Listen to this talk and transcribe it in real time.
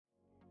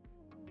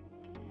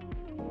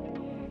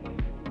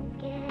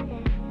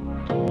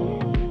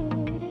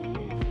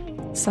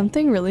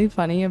Something really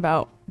funny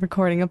about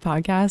recording a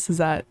podcast is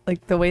that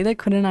like the way that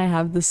Quinn and I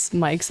have this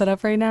mic set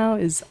up right now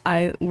is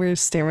we're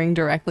staring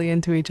directly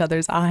into each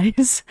other's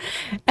eyes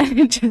and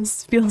it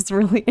just feels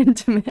really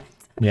intimate.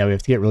 Yeah, we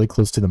have to get really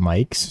close to the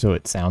mic so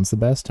it sounds the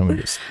best, and we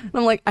just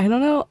I'm like, I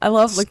don't know. I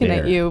love looking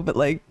stare. at you, but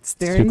like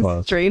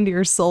staring straight into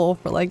your soul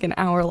for like an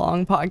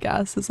hour-long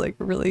podcast is like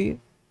really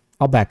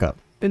I'll back up.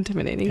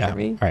 intimidating for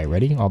me. All right,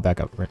 ready? I'll back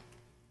up.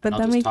 But I'll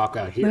then just talk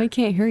out here. Then we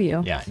can't hear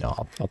you. Yeah,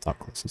 no, I'll talk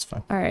close. It's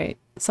fine. All right.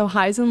 So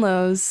highs and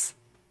lows.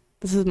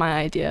 This is my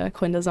idea.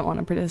 Quinn doesn't want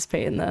to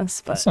participate in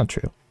this, but That's not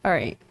true. all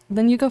right.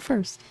 Then you go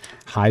first.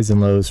 Highs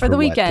and lows For the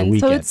what? weekend.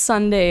 So it's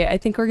Sunday. I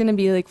think we're going to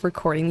be like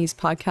recording these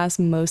podcasts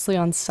mostly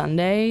on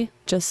Sunday,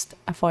 just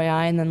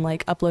FYI, and then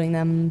like uploading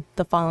them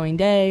the following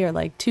day or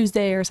like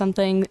Tuesday or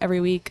something every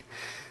week.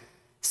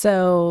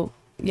 So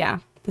yeah,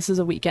 this is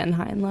a weekend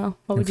high and low.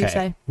 What would you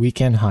say?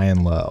 Weekend high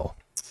and low.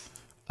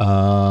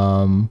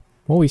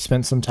 Well, we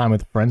spent some time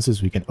with friends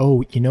this weekend.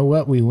 Oh, you know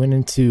what? We went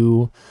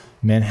into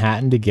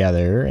Manhattan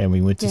together and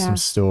we went to some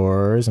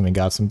stores and we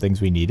got some things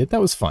we needed.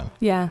 That was fun.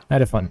 Yeah.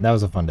 That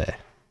was a fun day.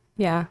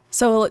 Yeah.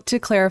 So to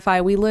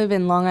clarify, we live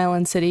in Long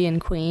Island City in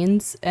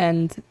Queens,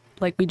 and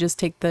like we just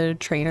take the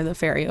train or the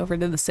ferry over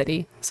to the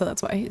city. So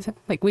that's why he's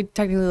like, we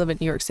technically live in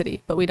New York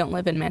City, but we don't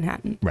live in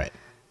Manhattan. Right.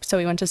 So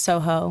we went to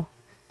Soho.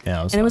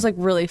 Yeah, it was like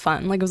really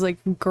fun. Like it was like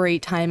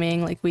great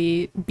timing. Like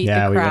we beat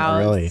the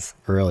crowds. We went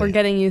early. We're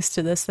getting used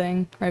to this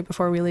thing right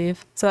before we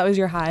leave. So that was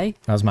your high.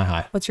 That was my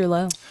high. What's your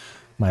low?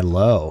 My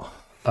low.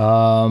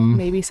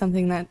 Maybe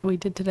something that we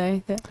did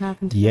today that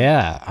happened today.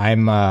 Yeah,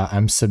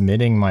 I'm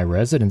submitting my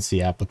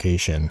residency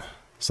application,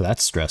 so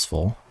that's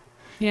stressful.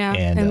 Yeah,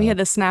 and we had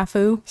a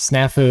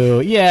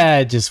snafu.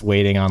 Yeah, just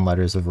waiting on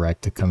letters of rec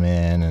to come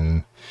in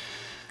and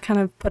kind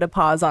of put a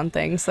pause on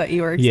things that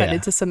you were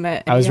excited to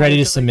submit. I was ready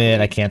to submit.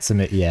 I can't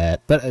submit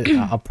yet, but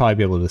I'll probably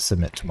be able to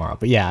submit tomorrow.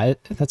 But yeah,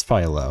 that's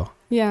probably a low.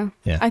 Yeah.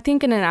 I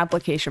think in an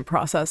application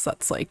process,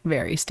 that's like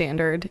very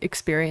standard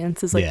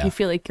experience. Is like you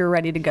feel like you're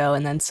ready to go,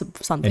 and then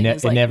something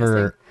is like it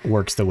never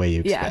works the way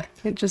you expect.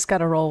 Yeah, it just got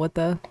to roll with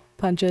the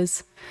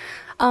punches.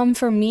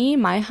 For me,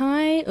 my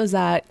high was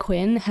that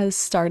Quinn has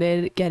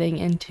started getting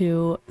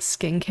into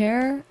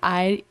skincare.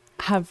 I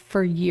have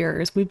for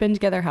years. We've been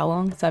together how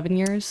long? 7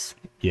 years?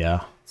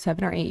 Yeah.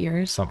 7 or 8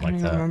 years. Something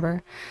like that. I don't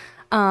remember.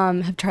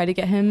 Have tried to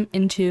get him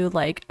into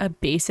like a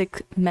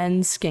basic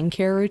men's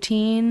skincare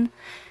routine.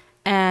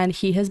 And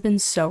he has been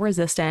so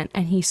resistant.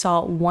 And he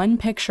saw one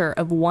picture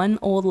of one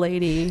old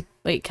lady.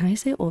 Wait, can I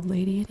say old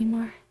lady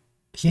anymore?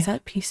 Yeah. Is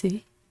that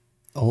PC?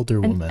 Older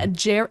woman. A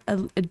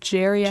geriatric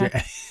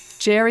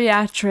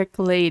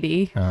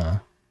lady.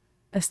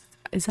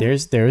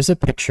 There's a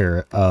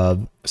picture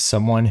of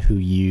someone who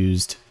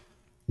used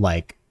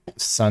like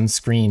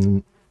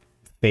sunscreen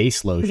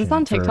face lotion. Is this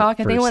on TikTok?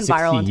 I think it went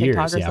viral on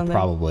TikTok or something. Yeah,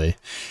 probably.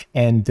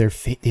 And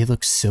they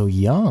look so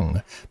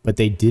young, but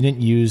they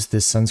didn't use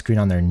this sunscreen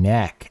on their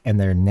neck, and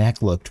their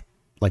neck looked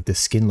like the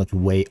skin looked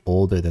way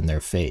older than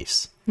their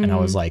face. Mm-hmm. And I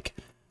was like,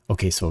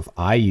 okay, so if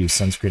I use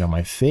sunscreen on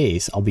my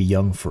face, I'll be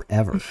young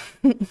forever.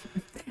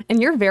 And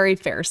you're very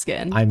fair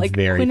skinned. I'm like,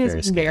 very Quinn fair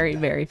is skinned. very,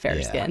 very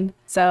fair skinned.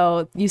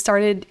 So you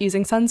started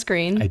using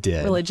sunscreen. I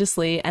did.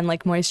 Religiously, and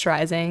like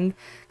moisturizing,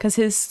 because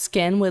his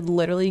skin would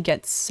literally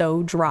get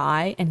so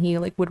dry and he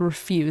like would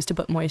refuse to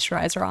put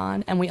moisturizer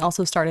on. And we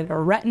also started a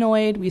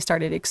retinoid. We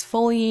started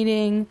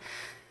exfoliating.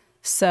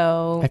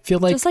 So I feel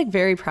like just like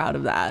very proud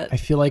of that. I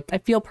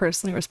feel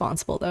personally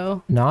responsible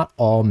though. Not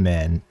all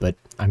men, but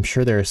I'm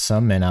sure there are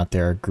some men out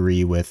there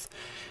agree with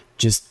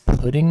just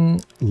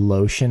putting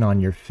lotion on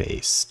your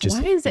face.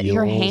 Why is it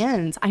your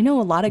hands? I know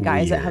a lot of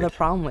guys that have a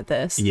problem with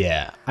this.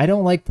 Yeah. I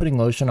don't like putting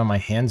lotion on my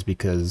hands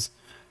because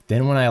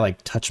then when I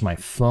like touch my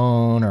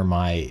phone or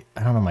my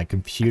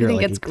computer, everything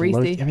like gets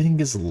greasy. Everything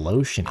gets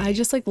lotiony. I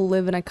just like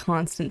live in a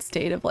constant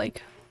state of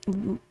like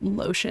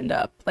lotioned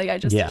up. Like I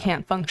just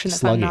can't function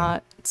if I'm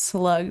not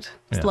slugged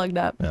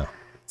up. Yeah.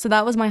 So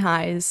that was my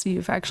highs.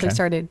 You've actually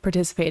started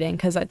participating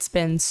because it's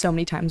been so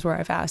many times where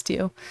I've asked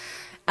you.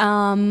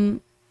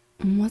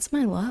 What's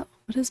my low?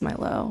 What is my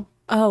low?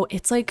 Oh,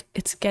 it's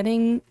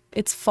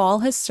fall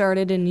has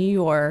started in New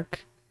York.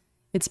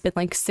 It's been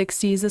like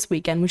 60s this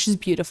weekend, which is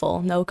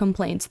beautiful. No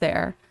complaints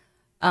there.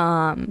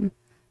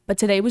 But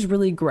today was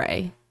really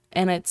gray,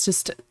 and it's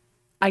just,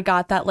 I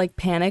got that like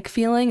panic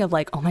feeling of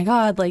like, oh my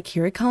God, like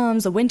here it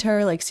comes, the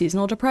winter, like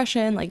seasonal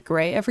depression, like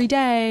gray every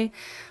day,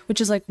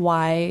 which is like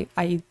why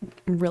I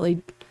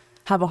really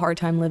have a hard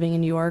time living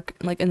in New York.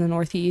 Like in the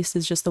Northeast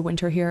is just the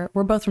winter here.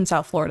 We're both from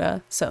South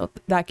Florida, so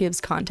that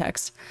gives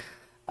context.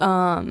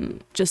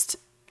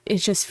 It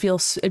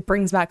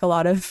brings back a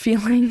lot of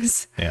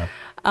feelings. Yeah.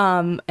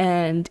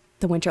 And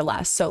the winter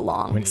lasts so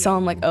long. So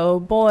I'm like, oh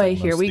boy,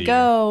 here we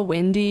go.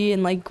 Windy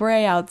and like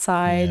gray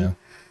outside. Yeah.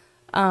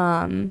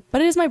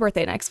 But it is my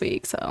birthday next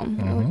week, so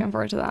I'm looking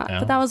forward to that. Yeah.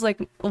 But that was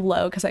like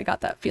low because I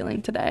got that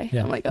feeling today.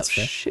 Yeah, I'm like, oh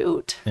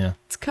shoot,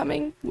 it's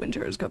coming.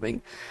 Winter is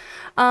coming.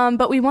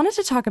 But we wanted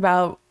to talk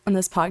about on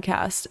this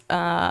podcast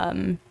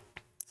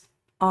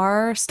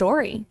our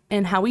story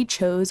and how we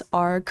chose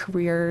our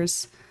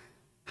careers,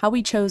 how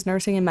we chose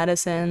nursing and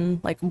medicine,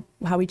 like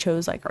how we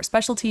chose like our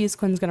specialties.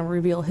 Quinn's going to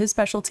reveal his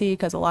specialty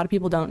because a lot of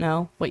people don't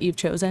know what you've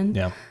chosen.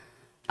 Yeah.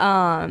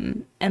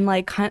 And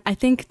like, I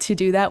think to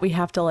do that, we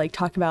have to like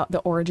talk about the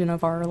origin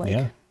of our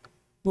like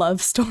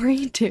love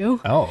story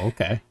too. Oh,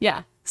 okay.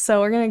 Yeah. So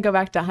we're going to go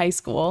back to high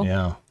school.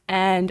 Yeah.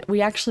 And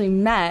we actually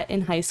met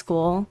in high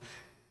school.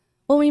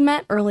 Well, we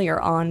met earlier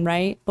on,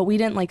 right? But we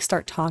didn't like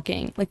start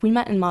talking. Like we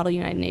met in Model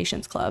United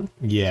Nations Club.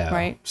 Yeah.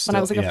 Right. Still, when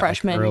I was like a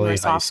freshman, you were a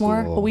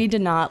sophomore, but we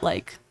did not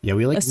like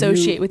we like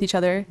associate with each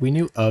other. We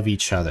knew of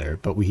each other,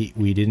 but we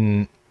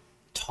didn't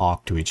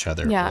talk to each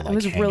other. Yeah, or, like, it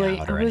was hang really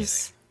out or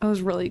anything. it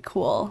was really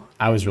cool.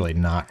 I was really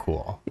not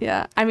cool.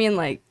 Yeah. I mean,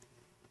 like,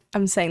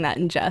 I'm saying that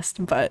in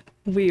jest, but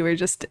we were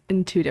just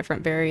in two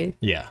different very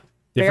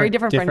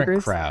different friend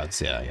groups.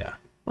 Crowds. Yeah.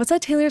 What's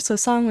that Taylor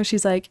Swift song where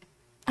she's like,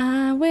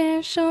 I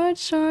wear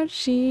shorts,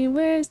 she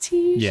wears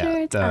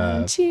t-shirts,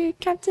 I'm cheer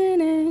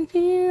captain and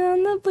he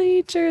on the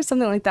bleachers,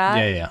 something like that.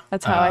 Yeah.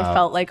 That's how I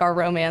felt like our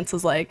romance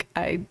was like.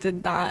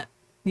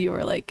 You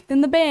were like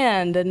in the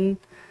band and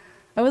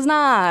I was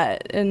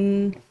not.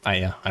 And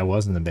I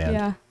was in the band.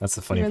 Yeah. That's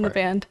the funny you were in part. the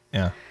band.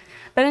 Yeah.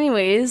 But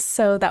anyways,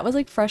 so that was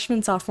like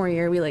freshman, sophomore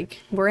year. We like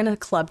were in a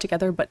club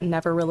together, but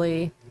never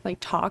really like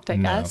talked, I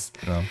guess.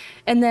 No.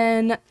 And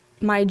then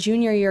my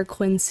junior year,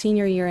 Quinn's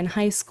senior year in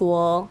high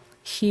school,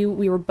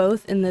 we were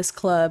both in this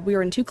club. We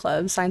were in two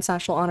clubs, Science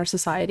National Honor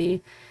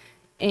Society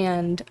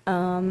and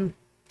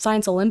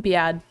Science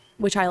Olympiad,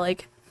 which I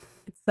like.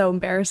 It's so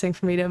embarrassing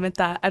for me to admit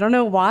that. I don't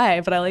know why,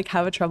 but I like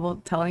have a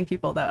trouble telling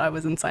people that I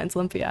was in Science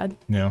Olympiad.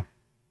 No.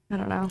 I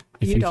don't know.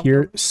 If you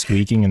hear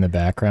squeaking in the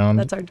background,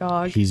 that's our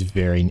dog.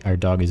 Our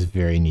dog is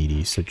very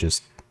needy, so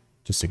just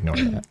ignore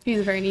that.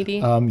 He's very needy.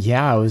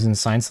 Yeah, I was in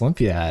Science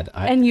Olympiad.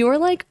 And you were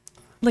like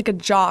a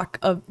jock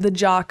of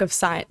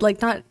science,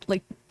 like not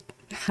like,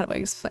 how do I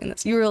explain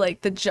this? You were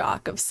like the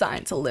jock of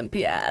Science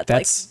Olympiad.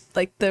 That's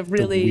like the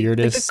really the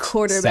weirdest like the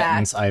quarterback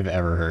sentence I've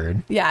ever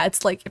heard. Yeah,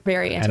 it's like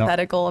very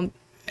antithetical.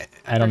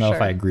 I don't know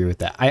if I agree with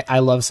that. I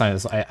love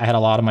science. I had a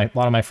lot of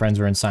my friends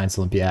were in Science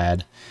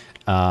Olympiad.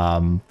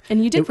 And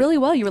you did really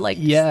well. You were like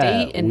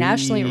state and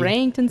nationally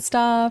ranked and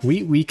stuff.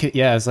 We could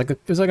it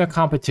was like a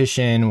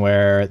competition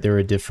where there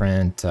were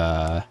different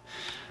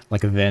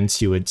like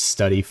events you would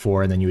study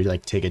for, and then you would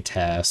like take a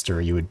test or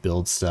you would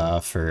build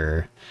stuff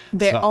or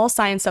all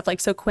science stuff.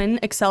 Like, so Quinn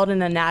excelled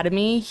in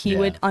anatomy. He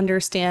would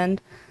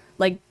understand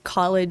like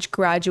college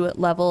graduate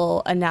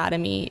level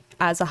anatomy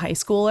as a high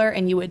schooler,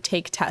 and you would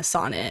take tests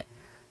on it.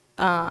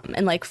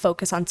 And like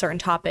focus on certain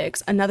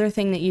topics. Another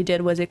thing that you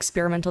did was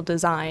experimental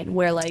design,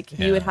 where like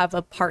you would have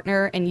a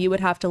partner and you would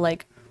have to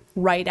like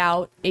write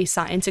out a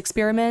science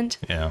experiment.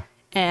 Yeah.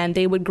 And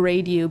they would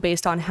grade you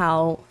based on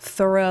how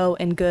thorough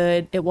and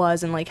good it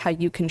was, and like how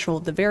you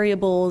controlled the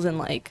variables and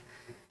like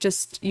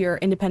just your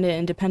independent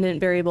and dependent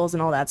variables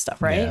and all that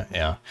stuff, right?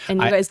 Yeah.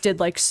 And you guys did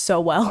like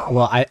so well.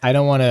 Well, I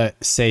don't want to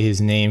say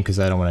his name because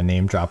I don't want to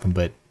name drop him,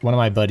 but one of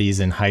my buddies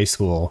in high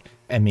school,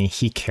 I mean,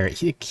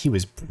 he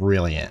was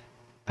brilliant.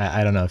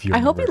 I don't know if you. I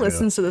hope he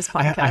listens to this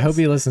podcast. I hope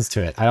he listens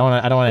to it. I don't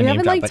want to. We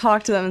haven't like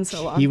talked to them in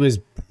so long. He was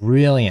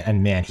brilliant,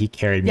 and man, he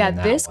carried me. Yeah,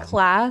 this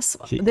class,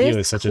 he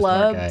was such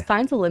club, a smart guy.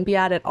 Science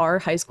Olympiad at our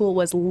high school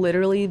was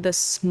literally the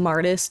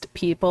smartest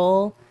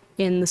people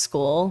in the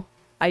school.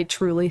 I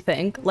truly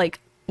think.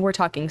 Like, we're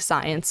talking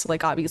science.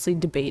 Like, obviously,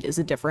 debate is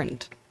a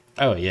different.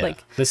 Oh yeah,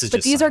 like this is.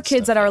 But these are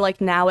kids that are like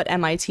now at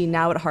MIT,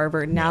 now at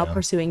Harvard, now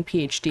pursuing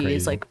PhDs.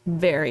 Crazy. Like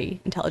very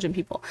intelligent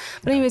people.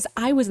 But anyways,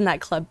 I was in that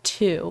club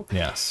too.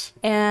 Yes.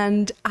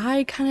 And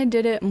I kind of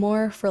did it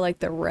more for like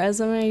the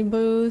resume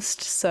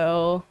boost.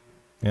 So.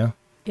 Yeah.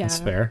 That's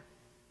fair.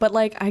 But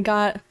like I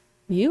got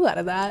you out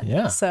of that.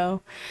 Yeah.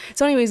 So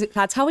anyways,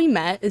 that's how we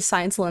met, is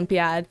Science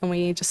Olympiad, and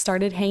we just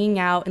started hanging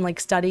out and like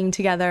studying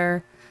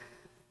together.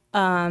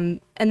 And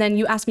then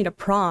you asked me to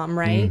prom,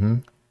 right? Mm-hmm.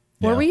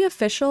 Were we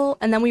official?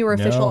 And then we were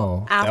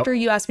official after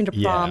you asked me to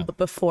prom, but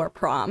before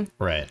prom.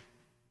 Right.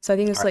 So I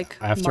think it was like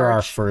after March.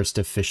 Our first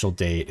official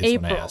date is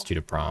April. When I asked you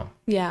to prom.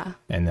 Yeah.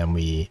 And then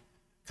we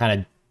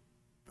kind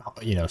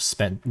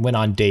of, went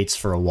on dates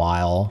for a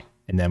while,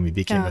 and then we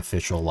became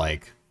official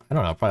like, I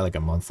don't know, probably like a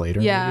month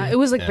later. Yeah, maybe. It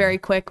was like very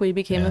quick we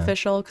became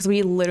official because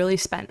we literally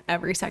spent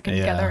every second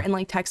together and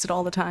like texted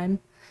all the time.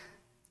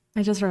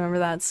 I just remember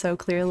that so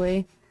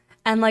clearly.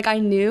 And like I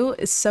knew,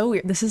 it's so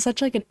weird. This is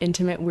such like an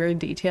intimate, weird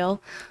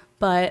detail.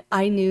 But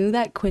I knew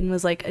that Quinn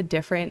was like a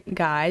different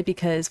guy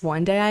because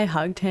one day I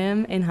hugged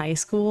him in high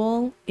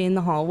school in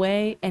the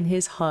hallway, and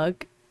his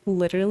hug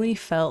literally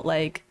felt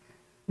like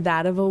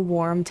that of a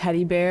warm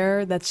teddy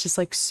bear that's just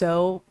like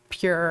so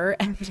pure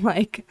and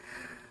like,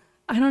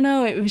 I don't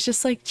know, it was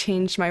just like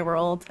changed my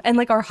world. And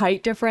like our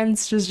height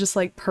difference was just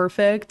like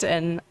perfect,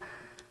 and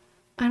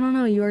I don't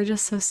know, you were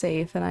just so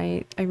safe, and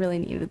I really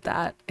needed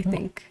that, I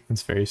think.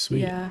 That's very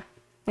sweet. Yeah.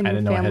 I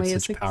didn't know I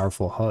had such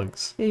powerful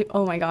hugs.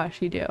 Oh my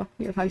gosh, you do.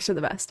 Your hugs are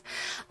the best.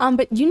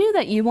 But you knew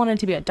that you wanted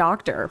to be a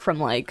doctor from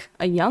like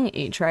a young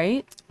age,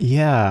 right?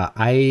 Yeah,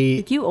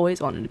 like you always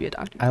wanted to be a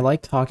doctor. I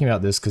like talking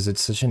about this because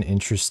it's such an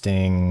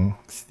interesting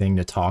thing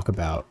to talk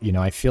about. You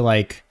know, I feel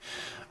like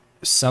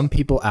some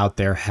people out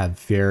there have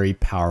very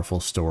powerful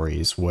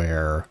stories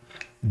where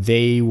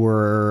they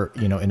were,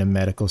 in a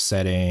medical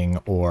setting,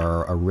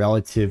 or a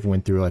relative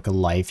went through like a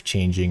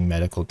life-changing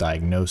medical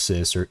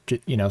diagnosis, or,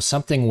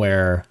 something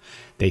where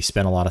they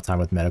spent a lot of time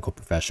with medical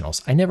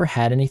professionals. I never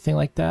had anything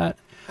like that.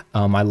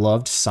 I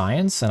loved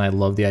science, and I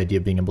love the idea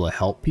of being able to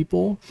help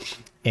people.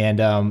 And,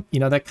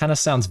 that kind of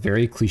sounds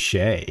very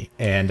cliche.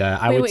 And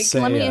I would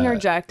say... Let me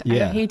interject.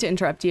 Yeah. I hate to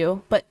interrupt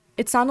you, but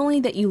it's not only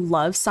that you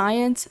love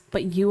science,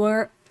 but you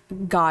are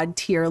God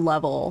tier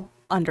level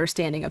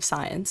understanding of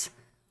science.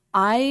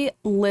 I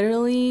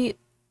literally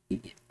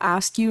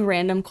ask you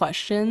random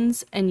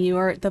questions, and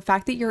the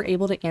fact that you're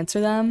able to answer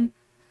them,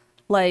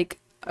 like,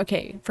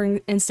 okay, for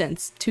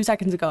instance, 2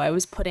 seconds ago, I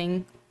was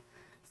putting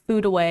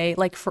food away,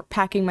 like for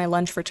packing my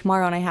lunch for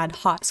tomorrow, and I had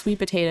hot sweet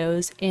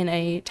potatoes in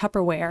a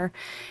Tupperware,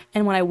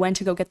 and when I went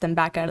to go get them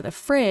back out of the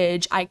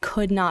fridge, I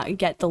could not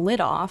get the lid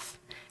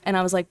off, and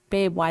I was like,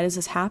 babe, why does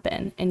this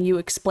happen? And you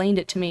explained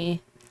it to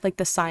me, like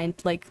the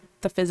science, like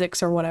the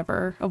physics or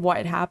whatever of why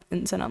it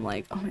happens, and I'm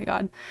like, oh my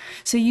god.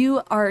 So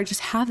you are just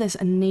have this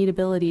innate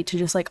ability to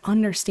just like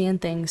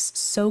understand things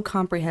so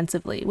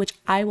comprehensively, which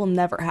I will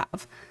never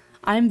have.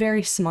 I'm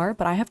very smart,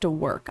 but I have to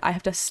work, I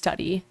have to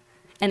study,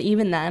 and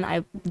even then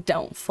I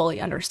don't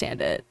fully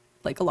understand it,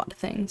 like a lot of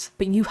things.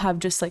 But you have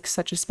just like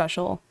such a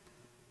special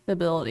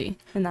ability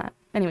in that.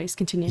 Anyways,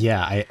 continue.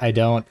 Yeah, I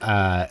don't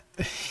I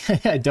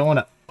don't want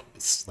to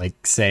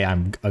like say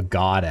I'm a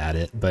god at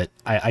it, but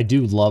I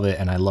do love it,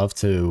 and I love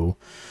to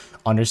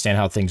understand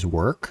how things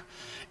work.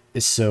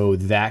 So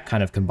that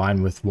kind of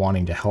combined with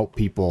wanting to help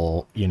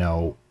people,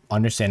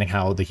 understanding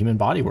how the human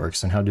body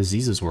works and how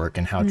diseases work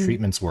and how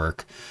treatments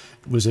work,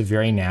 was a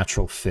very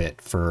natural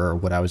fit for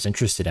what I was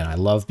interested in. I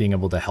love being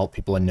able to help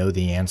people and know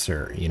the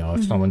answer.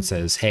 If someone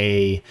says,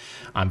 hey,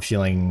 I'm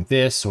feeling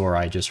this, or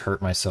I just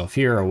hurt myself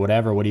here, or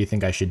whatever, what do you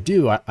think I should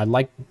do? I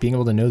like being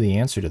able to know the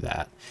answer to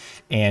that.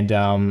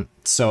 And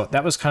so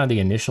that was kind of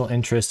the initial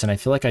interest. And I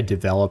feel like I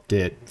developed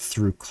it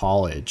through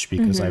college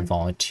because I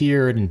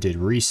volunteered and did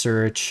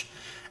research,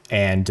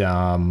 and,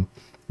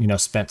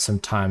 spent some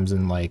times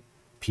in like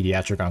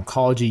pediatric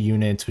oncology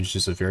units, which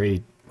is a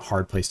very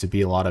hard place to be.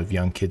 A lot of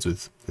young kids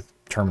with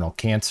terminal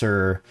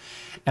cancer.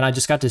 And I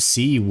just got to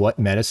see what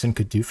medicine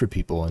could do for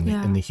people,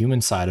 and the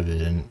human side of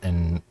it,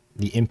 and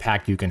the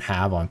impact you can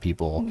have on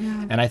people.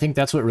 Yeah. And I think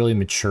that's what really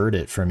matured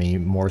it for me,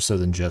 more so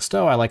than just,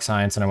 I like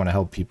science and I want to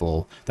help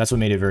people. That's what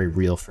made it very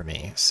real for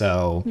me.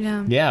 So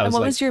yeah. And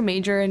what was your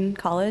major in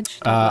college?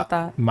 Talk about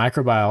that.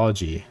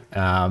 Microbiology,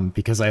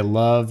 because I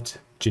loved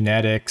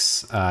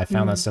genetics. I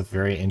found that stuff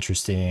very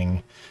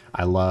interesting.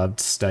 I loved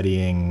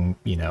studying,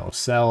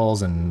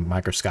 cells and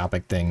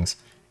microscopic things.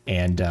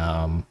 And,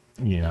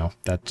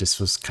 that just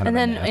was kind of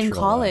a natural in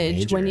college,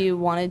 major. when you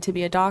wanted to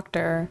be a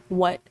doctor,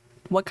 what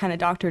kind of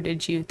doctor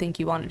did you think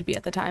you wanted to be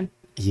at the time?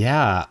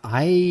 Yeah,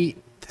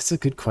 that's a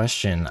good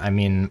question. I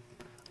mean,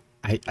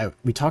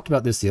 we talked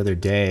about this the other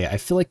day. I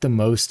feel like the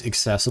most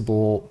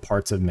accessible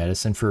parts of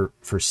medicine for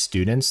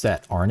students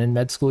that aren't in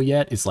med school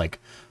yet is like,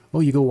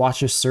 you go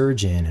watch a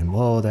surgeon, and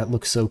whoa, that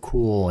looks so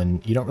cool.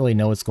 And you don't really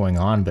know what's going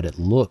on, but it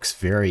looks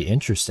very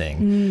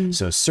interesting.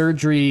 So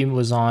surgery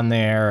was on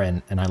there,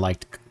 and I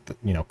liked,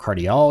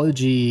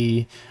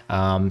 cardiology.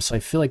 So I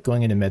feel like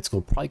going into med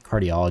school, probably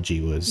cardiology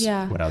was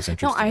what I was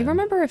interested in. I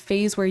remember a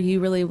phase where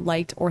you really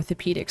liked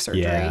orthopedic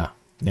surgery. Yeah.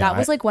 That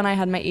was like when I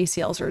had my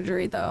ACL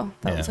surgery, though.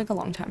 That was like a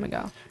long time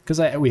ago. Because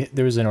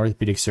there was an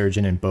orthopedic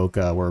surgeon in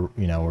Boca where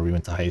we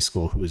went to high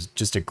school, who was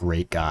just a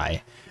great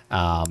guy.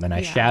 And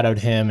I shadowed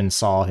him and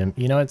saw him.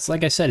 It's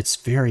like I said, it's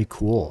very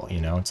cool.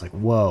 It's like,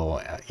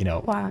 whoa,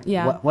 wow,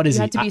 yeah. What is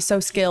you have to be so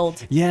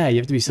skilled. Yeah, you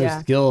have to be so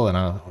skilled, and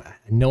I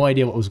had no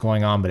idea what was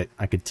going on, but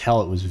I could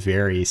tell it was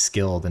very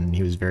skilled, and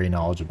he was very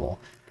knowledgeable.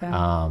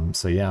 Yeah.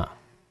 So yeah.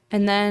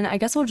 And then I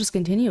guess we'll just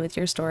continue with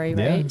your story,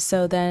 right? Yeah.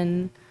 So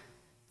then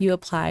you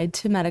applied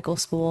to medical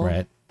school.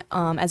 Right.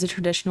 As a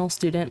traditional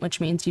student,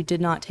 which means you did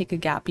not take a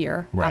gap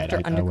year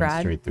after undergrad. I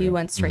went straight through. You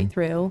went straight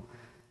through.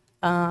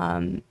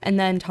 And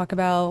then talk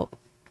about,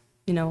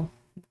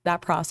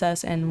 that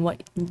process and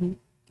what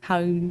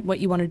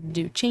you wanted to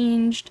do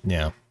changed.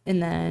 Yeah.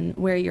 And then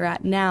where you're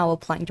at now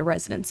applying to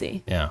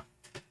residency. Yeah.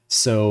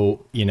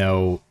 So,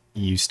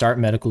 you start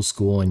medical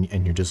school,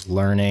 and you're just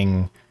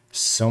learning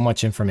so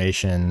much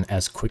information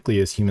as quickly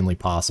as humanly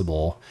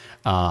possible.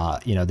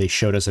 They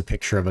showed us a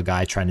picture of a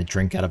guy trying to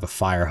drink out of a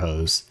fire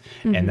hose.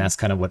 And that's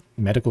kind of what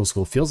medical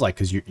school feels like,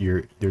 because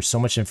there's so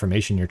much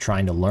information you're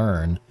trying to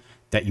learn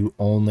that you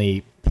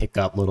only pick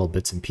up little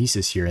bits and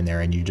pieces here and there,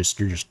 and you're just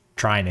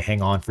trying to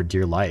hang on for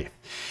dear life.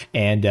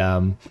 And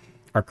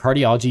our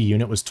cardiology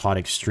unit was taught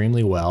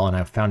extremely well, and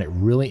I found it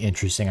really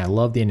interesting. I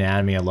love the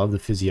anatomy, I love the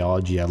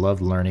physiology, I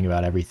loved learning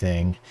about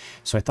everything.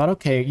 So I thought,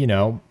 okay,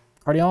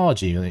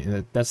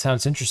 cardiology, that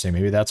sounds interesting.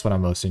 Maybe that's what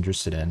I'm most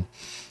interested in.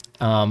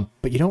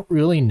 But you don't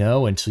really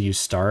know until you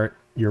start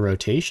your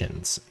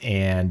rotations.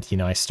 And,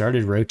 I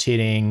started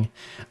rotating.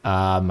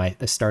 I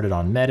started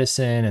on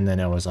medicine, and then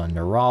I was on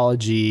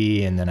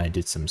neurology, and then I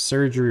did some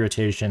surgery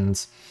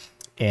rotations.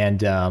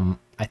 And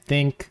I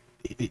think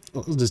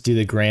we'll just do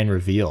the grand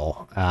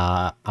reveal.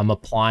 I'm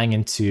applying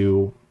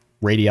into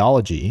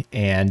radiology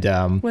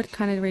and What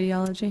kind of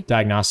radiology?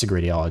 diagnostic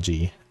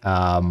radiology.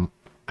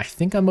 I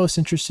think I'm most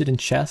interested in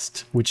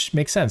chest, which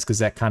makes sense because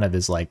that kind of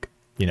is like,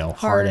 heart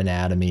Heart.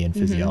 anatomy and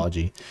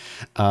physiology.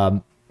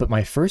 But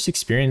my first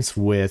experience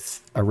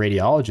with a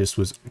radiologist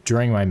was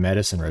during my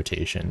medicine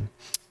rotation.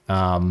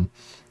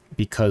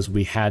 Because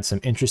we had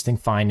some interesting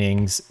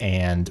findings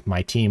and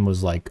my team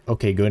was like,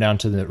 okay, go down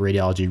to the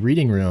radiology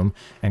reading room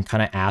and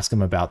kind of ask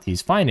them about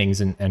these findings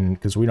and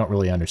because we don't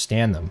really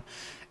understand them.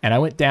 And I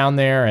went down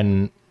there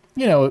and,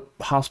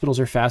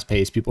 hospitals are fast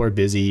paced. People are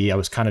busy. I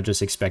was kind of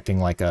just expecting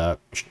like a,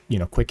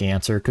 quick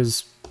answer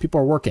because people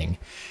are working.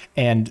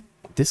 And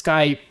this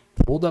guy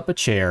pulled up a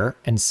chair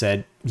and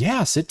said,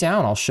 yeah, sit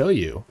down. I'll show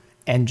you.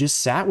 And just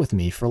sat with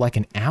me for like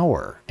an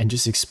hour and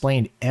just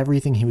explained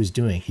everything he was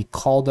doing. He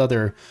called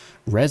other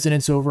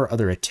residents over,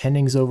 other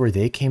attendings over.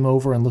 They came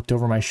over and looked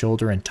over my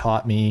shoulder and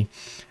taught me.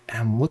 And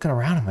I'm looking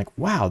around. I'm like,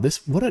 wow,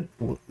 what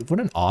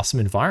an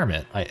awesome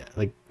environment.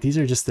 These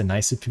are just the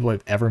nicest people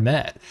I've ever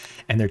met.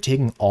 And they're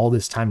taking all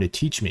this time to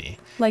teach me.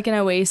 Like an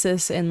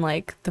oasis in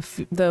like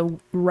the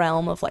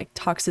realm of like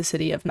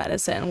toxicity of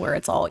medicine where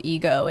it's all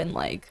ego and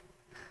like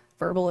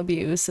verbal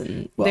abuse.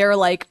 And they're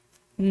like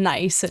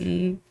nice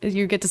and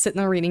you get to sit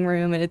in the reading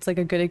room and it's like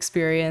a good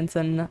experience.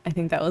 And I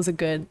think that was a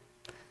good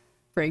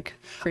break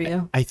for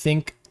you. I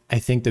think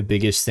the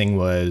biggest thing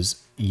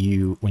was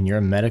when you're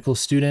a medical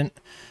student,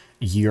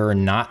 you're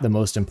not the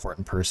most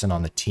important person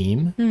on the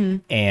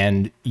team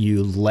and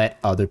you let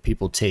other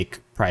people take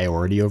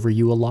priority over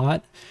you a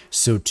lot.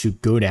 So to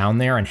go down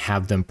there and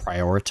have them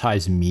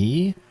prioritize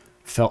me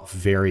felt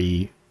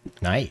very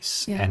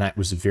nice. Yeah. And it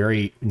was a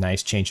very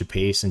nice change of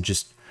pace and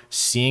just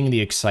seeing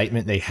the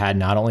excitement they had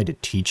not only to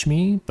teach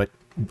me, but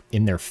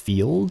in their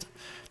field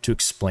to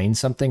explain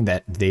something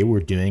that they were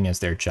doing as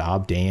their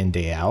job day in,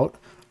 day out.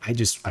 I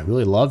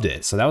really loved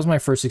it. So that was my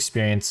first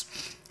experience.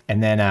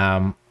 And then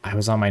I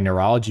was on my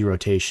neurology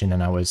rotation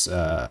and I was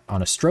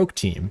on a stroke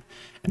team.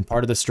 And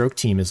part of the stroke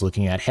team is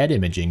looking at head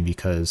imaging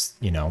because,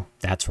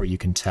 that's where you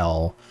can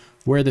tell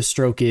where the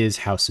stroke is,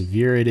 how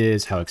severe it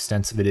is, how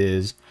extensive it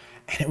is.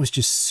 And it was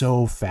just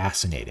so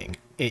fascinating.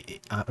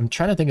 I'm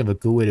trying to think of a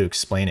good way to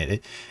explain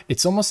it.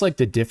 It's almost like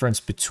the difference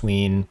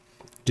between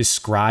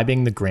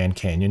describing the Grand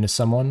Canyon to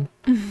someone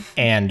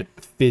and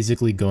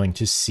physically going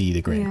to see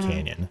the Grand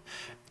Canyon.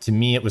 To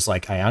me, it was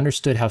like I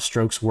understood how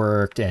strokes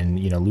worked and,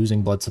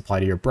 losing blood supply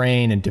to your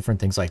brain and different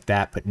things like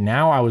that. But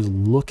now I was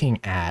looking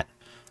at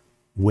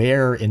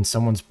where in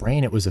someone's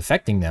brain it was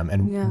affecting them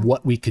and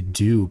what we could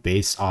do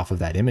based off of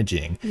that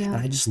imaging. And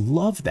I just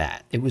loved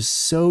that. It was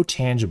so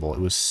tangible. It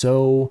was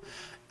so,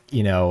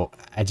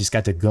 I just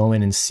got to go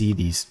in and see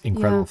these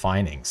incredible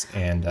findings.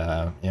 And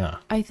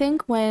I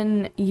think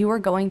when you were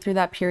going through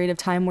that period of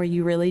time where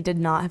you really did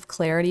not have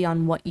clarity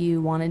on what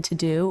you wanted to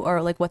do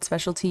or like what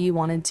specialty you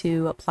wanted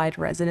to apply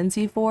to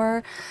residency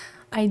for,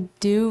 I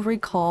do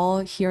recall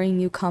hearing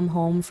you come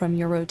home from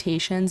your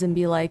rotations and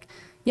be like,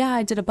 yeah,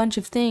 I did a bunch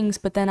of things,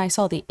 but then I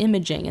saw the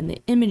imaging and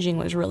the imaging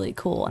was really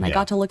cool. And I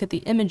got to look at the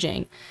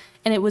imaging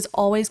and it was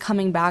always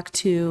coming back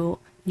to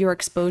your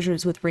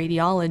exposures with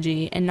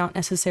radiology and not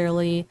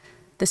necessarily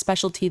the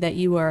specialty that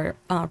you were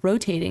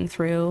rotating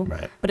through,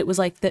 but it was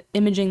like the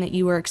imaging that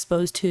you were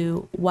exposed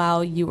to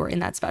while you were in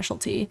that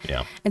specialty.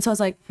 And so I was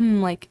like,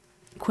 like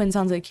Quinn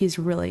sounds like he's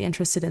really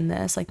interested in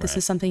this. Like this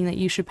is something that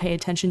you should pay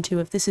attention to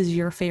if this is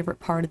your favorite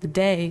part of the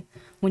day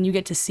when you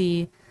get to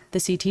see the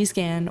CT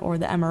scan or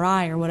the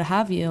MRI or what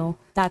have you.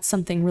 That's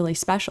something really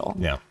special.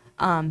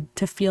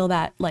 To feel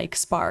that like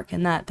spark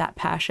and that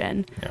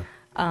passion.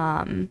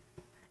 And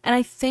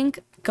I think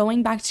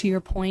going back to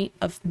your point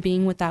of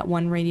being with that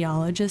one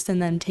radiologist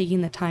and then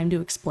taking the time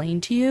to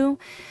explain to you,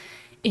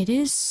 it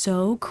is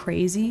so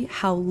crazy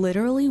how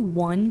literally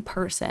one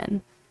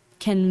person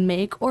can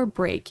make or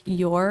break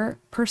your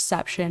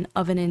perception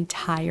of an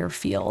entire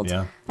field.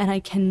 And I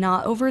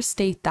cannot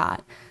overstate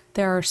that.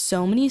 There are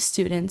so many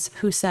students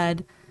who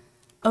said,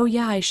 oh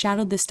yeah, I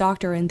shadowed this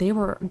doctor and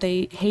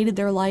they hated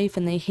their life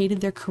and they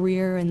hated their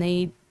career and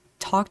they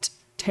talked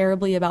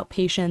terribly about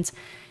patients.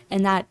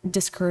 And that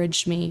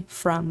discouraged me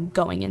from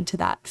going into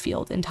that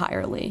field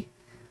entirely.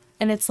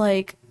 And it's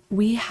like,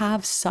 we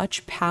have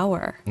such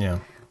power.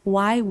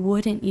 Why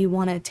wouldn't you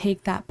want to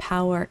take that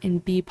power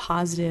and be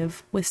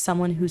positive with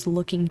someone who's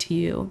looking to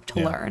you to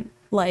learn?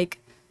 Like,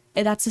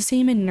 that's the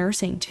same in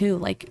nursing too.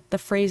 Like the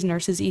phrase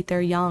nurses eat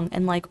their young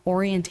and like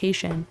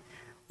orientation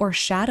or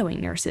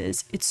shadowing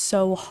nurses. It's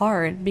so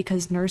hard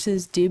because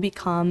nurses do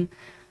become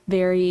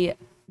very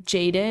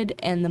jaded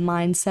and the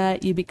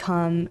mindset you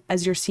become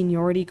as your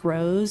seniority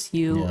grows,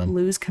 you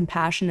lose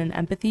compassion and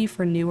empathy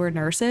for newer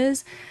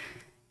nurses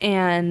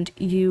and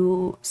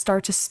you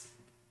start to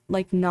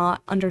like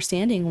not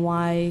understanding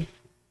why,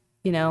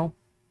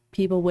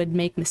 people would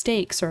make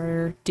mistakes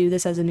or do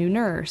this as a new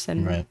nurse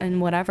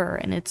and whatever.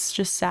 And it's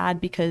just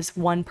sad because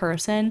one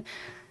person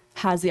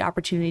has the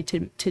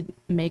opportunity to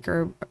make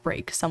or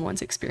break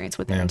someone's experience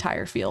with their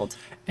entire field.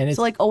 And it's,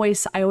 So like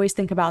I always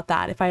think about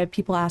that. If I have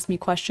people ask me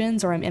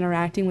questions or I'm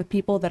interacting with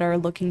people that are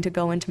looking to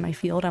go into my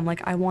field, I'm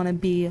like, I want to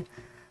be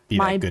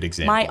my that good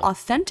example. my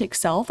authentic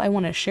self. I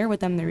want to share with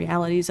them the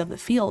realities of the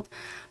field,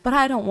 but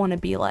I don't want to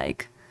be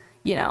like,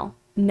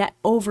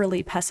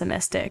 overly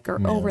pessimistic or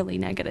overly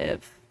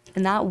negative.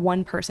 And that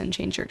one person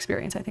changed your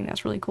experience. I think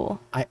that's really cool.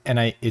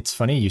 It's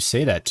funny you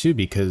say that too,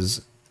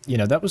 because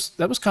that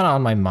was kind of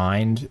on my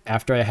mind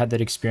after I had that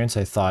experience.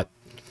 I thought,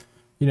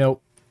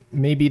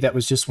 maybe that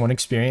was just one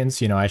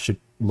experience. I should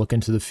look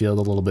into the field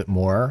a little bit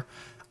more.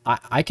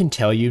 I can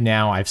tell you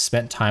now, I've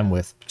spent time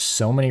with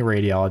so many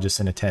radiologists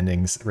and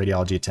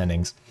radiology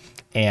attendings,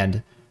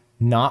 and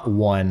not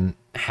one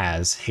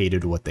has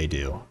hated what they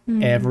do.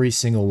 Every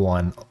single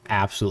one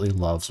absolutely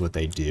loves what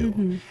they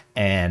do.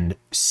 And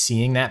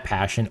seeing that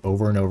passion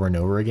over and over and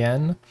over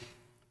again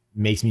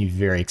makes me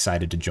very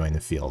excited to join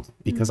the field,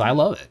 because I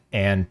love it.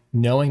 And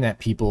knowing that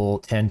people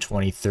 10,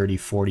 20, 30,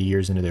 40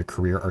 years into their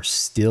career are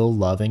still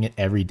loving it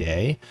every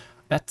day,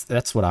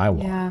 that's what I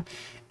want. Yeah.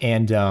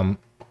 And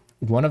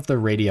one of the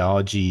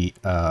radiology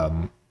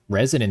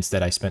residents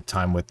that I spent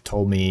time with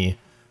told me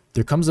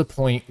there comes a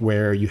point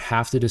where you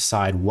have to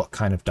decide what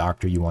kind of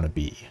doctor you want to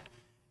be.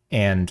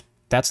 And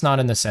that's not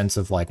in the sense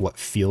of like what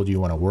field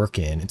you want to work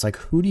in. It's like,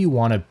 who do you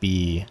want to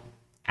be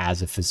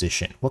as a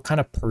physician? What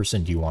kind of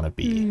person do you want to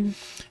be?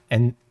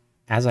 And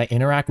as I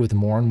interact with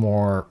more and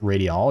more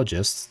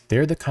radiologists,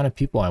 they're the kind of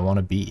people I want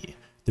to be.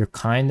 They're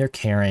kind, they're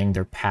caring,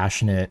 they're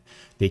passionate,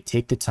 they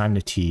take the time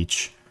to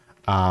teach.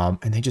 And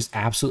they just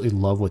absolutely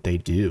love what they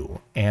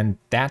do. And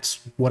that's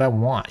what I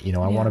want.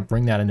 I want to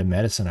bring that into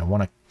medicine. I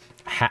want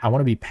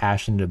to be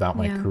passionate about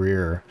my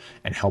career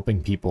and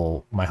helping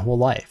people my whole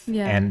life.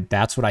 Yeah. And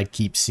that's what I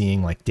keep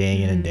seeing like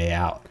day in and day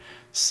out.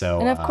 So,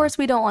 and of course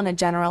we don't want to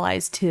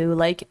generalize too.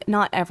 Like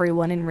not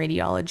everyone in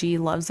radiology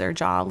loves their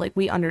job. Like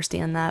we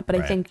understand that, but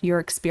I think your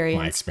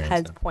experience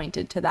has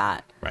pointed to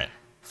that. Right.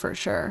 For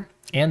sure.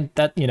 And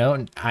that,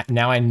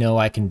 now I know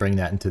I can bring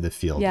that into the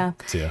field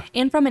too.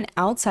 And from an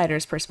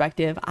outsider's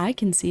perspective, I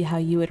can see how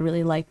you would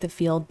really like the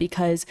field,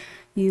 because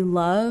you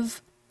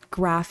love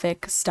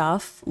graphic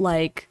stuff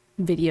like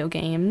video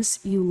games.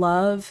 You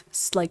love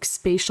like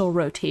spatial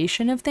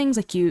rotation of things.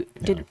 Like you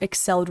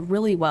excelled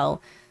really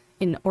well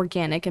in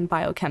organic and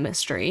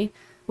biochemistry,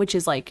 which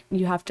is like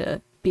you have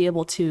to be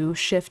able to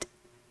shift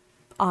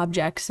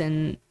objects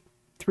and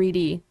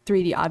 3D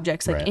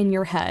objects like in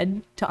your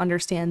head to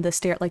understand the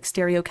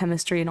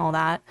stereochemistry and all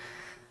that.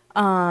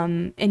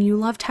 And you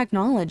love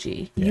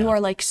technology. You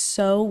are like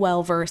so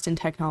well versed in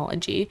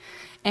technology,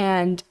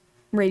 and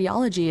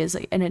radiology is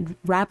like a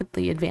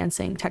rapidly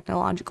advancing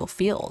technological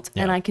field.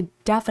 And I could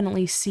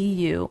definitely see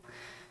you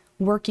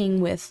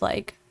working with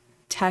like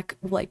tech,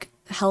 like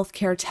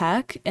healthcare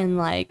tech, and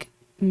like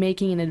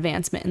making an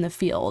advancement in the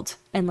field,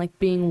 and like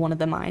being one of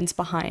the minds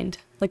behind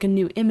like a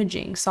new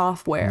imaging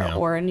software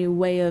or a new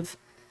way of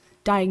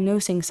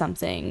diagnosing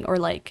something, or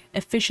like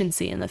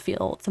efficiency in the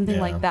field,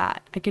 something like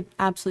that. I could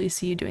absolutely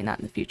see you doing that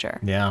in the future.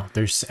 Yeah,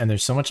 there's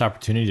so much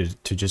opportunity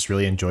to just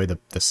really enjoy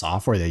the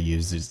software they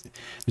use. There's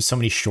so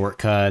many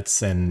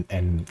shortcuts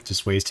and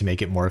just ways to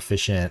make it more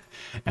efficient.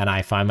 And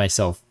I find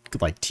myself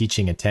like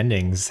teaching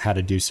attendings how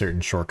to do certain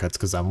shortcuts,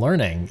 because I'm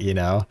learning,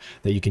 that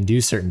you can do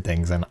certain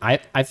things. And I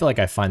feel like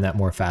I find that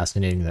more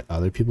fascinating than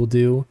other people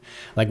do.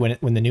 Like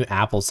when the new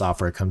Apple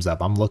software comes up,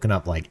 I'm looking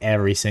up like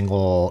every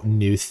single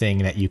new thing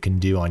that you can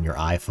do on your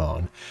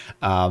iPhone.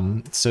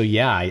 So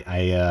yeah,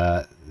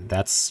 I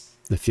that's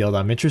the field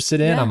I'm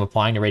interested in. I'm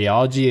applying to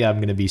radiology. I'm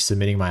going to be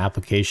submitting my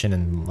application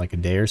in like a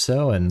day or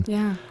so.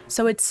 And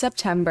so it's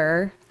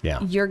September.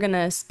 You're going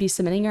to be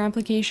submitting your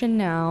application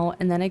now,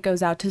 and then it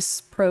goes out to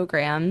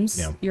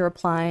programs. You're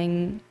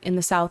applying in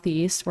the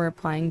Southeast. We're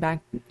applying back,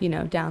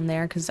 down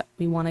there, because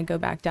we want to go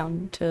back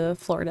down to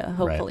Florida,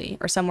 hopefully,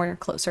 or somewhere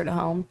closer to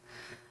home.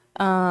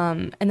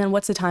 And then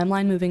what's the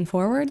timeline moving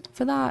forward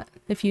for that,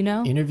 if you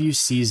know? Interview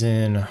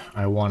season,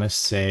 I want to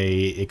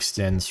say,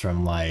 extends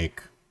from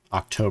like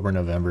October,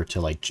 November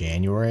to like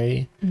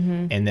January.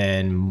 And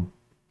then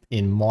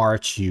in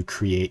March, you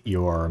create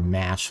your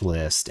match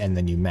list, and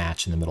then you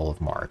match in the middle of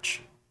March.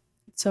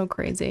 So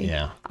crazy.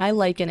 Yeah. I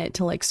liken it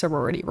to like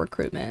sorority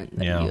recruitment.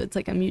 It's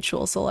like a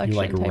mutual selection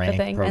like type of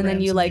thing. And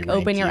then you like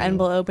open your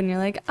envelope and you're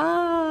like,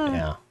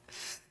 Yeah.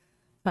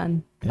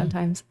 Fun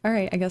times. All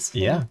right, I guess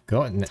we'll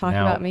go talk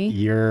now, about me.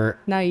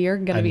 Now you're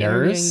going to be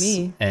interviewing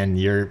me. And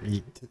you're,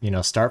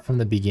 start from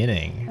the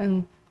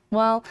beginning.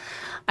 Well,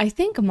 I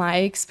think my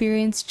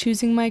experience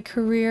choosing my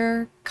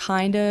career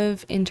kind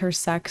of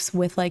intersects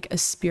with like a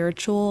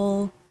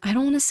spiritual, I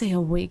don't want to say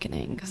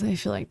awakening, because I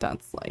feel like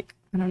that's like,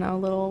 I don't know, a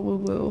little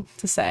woo-woo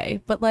to say.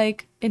 But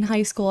like in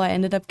high school, I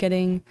ended up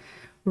getting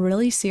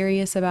really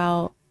serious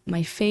about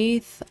my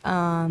faith.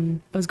 I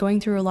was going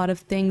through a lot of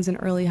things in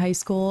early high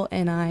school,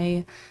 and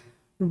I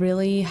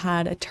really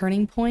had a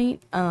turning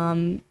point.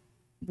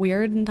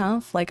 Weird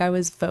enough, like I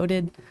was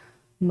voted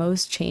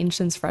most change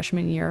since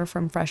freshman year,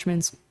 from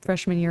freshman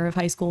year of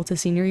high school to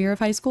senior year of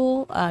high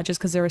school, just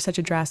because there was such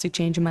a drastic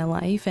change in my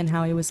life and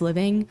how I was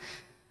living.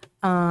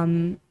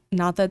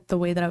 Not that the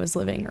way that I was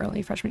living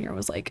early freshman year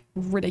was like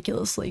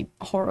ridiculously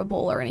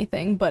horrible or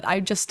anything, but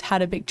I just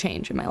had a big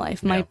change in my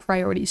life. My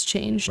priorities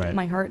changed. Right.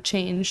 My heart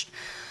changed.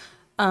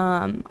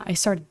 I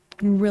started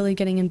really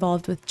getting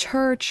involved with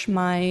church.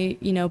 My,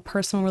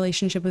 personal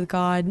relationship with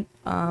God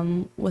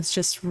was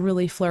just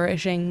really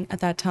flourishing at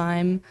that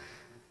time.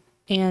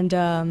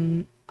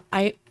 And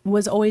I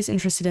was always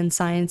interested in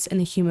science and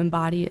the human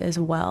body as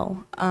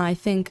well. I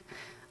think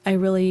I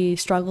really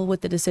struggled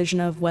with the decision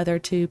of whether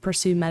to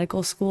pursue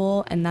medical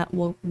school, and that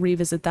we'll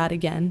revisit that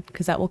again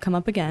because that will come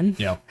up again.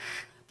 Yeah.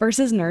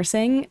 Versus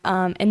nursing.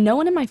 And no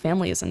one in my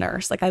family is a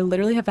nurse. Like, I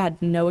literally have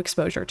had no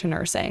exposure to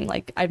nursing.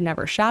 Like, I've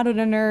never shadowed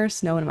a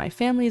nurse. No one in my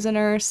family is a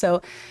nurse.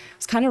 So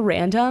it's kind of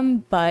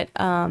random, but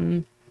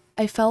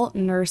I felt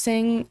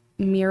nursing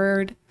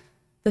mirrored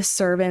the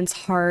servant's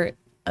heart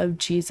of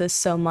Jesus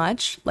so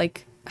much.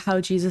 Like,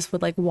 how Jesus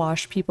would like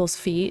wash people's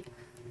feet.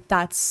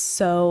 That's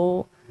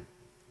so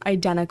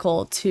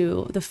identical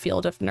to the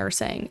field of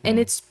nursing in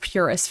its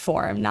purest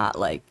form, not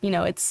like,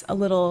 it's a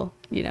little,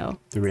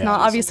 it's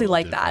not obviously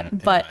like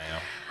that, but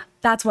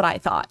that's what I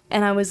thought.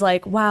 And I was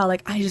like, wow,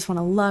 like I just want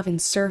to love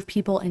and serve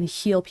people and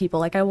heal people.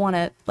 Like I want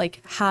to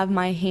like have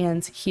my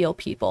hands heal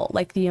people.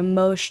 Like the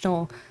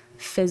emotional,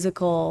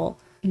 physical,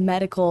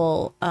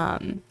 medical,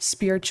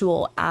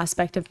 spiritual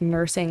aspect of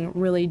nursing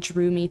really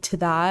drew me to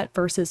that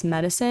versus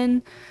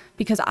medicine,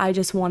 because I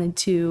just wanted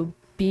to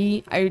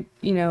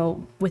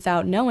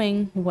without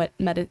knowing what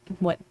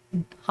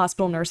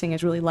hospital nursing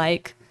is really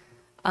like,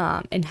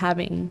 and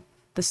having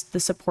the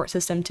support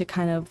system to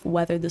kind of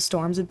weather the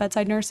storms of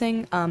bedside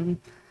nursing,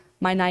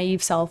 my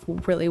naive self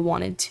really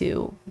wanted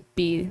to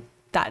be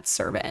that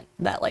servant,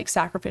 that like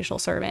sacrificial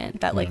servant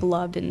that like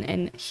loved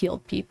and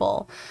healed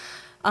people,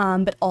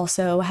 but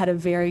also had a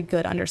very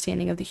good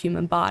understanding of the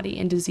human body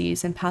and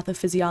disease and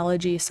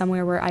pathophysiology,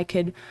 somewhere where I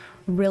could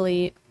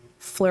really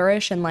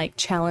flourish and like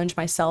challenge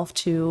myself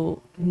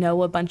to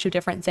know a bunch of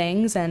different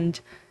things and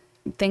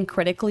think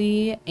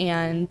critically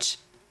and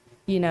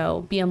be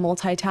a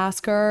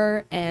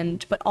multitasker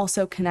but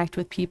also connect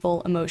with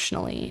people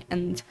emotionally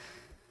and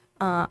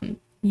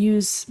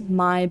use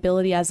my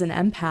ability as an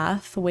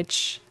empath,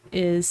 which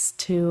is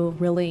to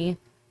really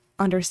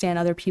understand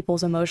other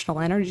people's emotional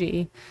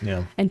energy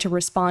and to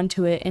respond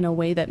to it in a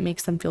way that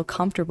makes them feel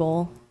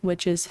comfortable,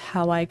 which is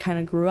how I kind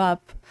of grew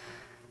up,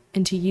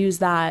 and to use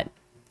that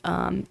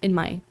in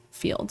my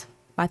field.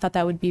 I thought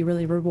that would be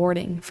really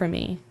rewarding for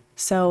me.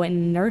 So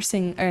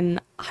in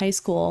high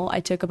school,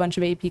 I took a bunch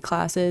of AP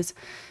classes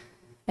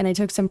and I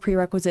took some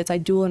prerequisites. I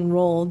dual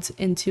enrolled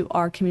into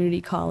our community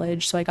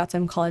college, so I got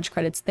some college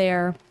credits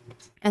there.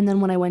 And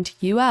then when I went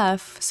to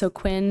UF, so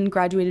Quinn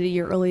graduated a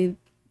year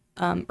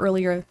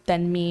earlier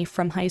than me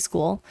from high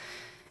school,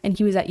 and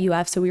he was at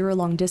UF, so we were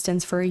long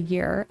distance for a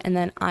year. And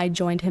then I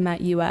joined him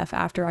at UF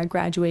after I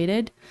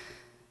graduated.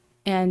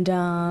 And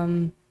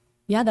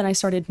then I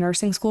started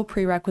nursing school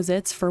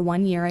prerequisites for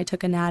 1 year. I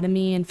took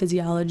anatomy and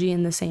physiology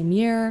in the same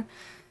year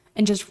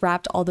and just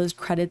wrapped all those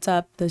credits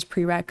up, those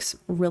prereqs,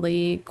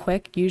 really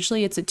quick.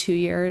 Usually it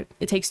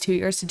takes 2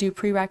 years to do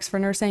prereqs for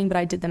nursing, but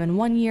I did them in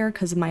 1 year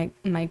because of my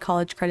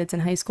college credits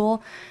in high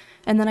school.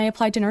 And then I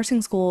applied to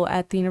nursing school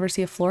at the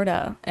University of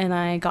Florida, and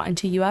I got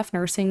into UF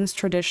Nursing's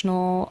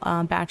traditional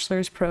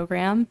bachelor's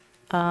program,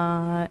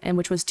 and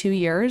which was 2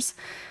 years.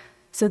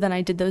 So then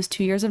I did those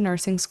 2 years of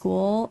nursing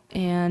school,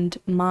 and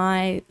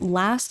my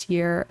last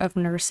year of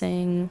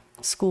nursing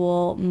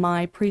school,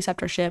 my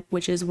preceptorship,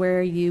 which is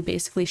where you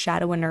basically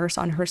shadow a nurse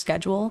on her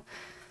schedule.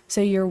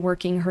 So you're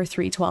working her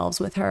 312s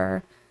with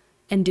her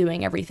and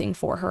doing everything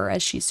for her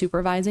as she's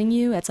supervising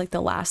you. That's like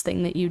the last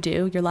thing that you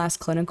do, your last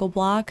clinical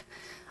block.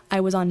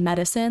 I was on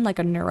medicine, like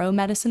a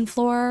neuromedicine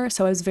floor.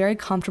 So I was very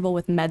comfortable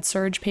with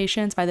med-surg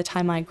patients by the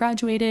time I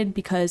graduated,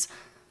 because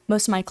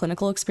most of my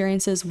clinical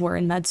experiences were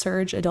in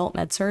med-surg, adult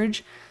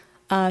med-surg.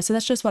 So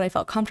that's just what I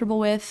felt comfortable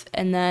with.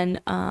 And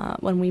then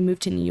when we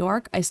moved to New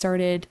York, I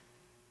started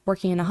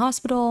working in a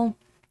hospital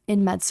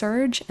in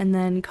med-surg, and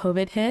then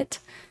COVID hit.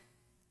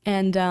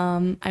 And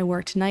I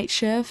worked night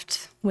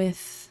shift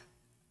with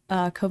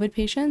COVID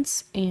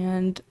patients,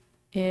 and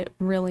it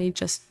really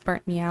just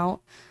burnt me out.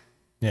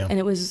 Yeah. And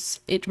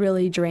it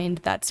really drained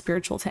that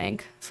spiritual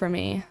tank for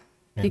me.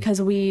 Yeah.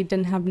 Because we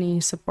didn't have any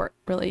support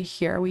really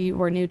here. We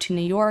were new to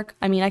New York.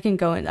 I mean, I can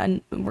go in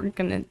and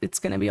it's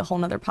going to be a whole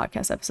nother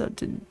podcast episode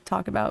to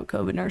talk about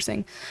COVID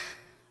nursing.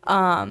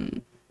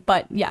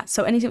 But yeah,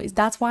 so anyways,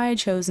 that's why I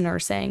chose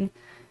nursing.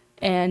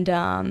 And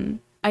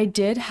I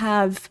did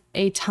have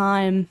a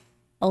time,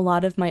 a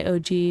lot of my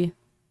OG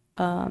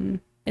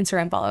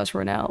Instagram followers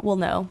will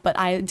know, but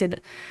I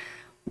did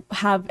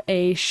have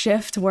a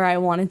shift where I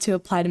wanted to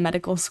apply to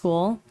medical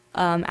school.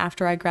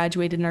 After I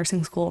graduated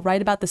nursing school,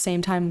 right about the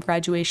same time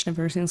graduation of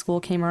nursing school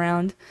came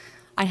around,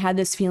 I had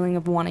this feeling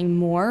of wanting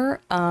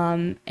more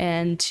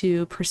and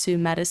to pursue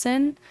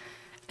medicine.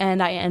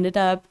 And I ended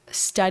up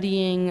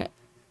studying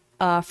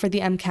for the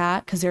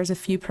MCAT, because there's a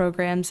few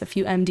programs, a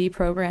few MD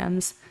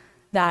programs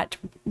that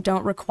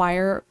don't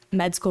require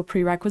med school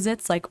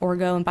prerequisites like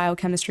orgo and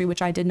biochemistry,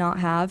 which I did not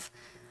have.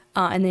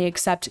 And they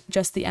accept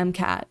just the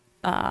MCAT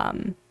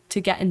to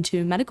get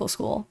into medical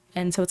school.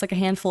 And so it's like a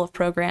handful of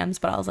programs,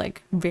 but I was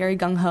like very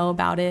gung-ho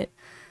about it.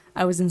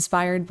 I was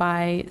inspired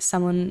by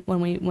someone when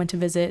we went to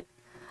visit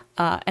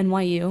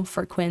NYU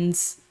for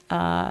Quinn's,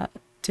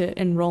 to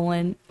enroll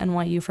in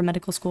NYU for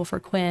medical school for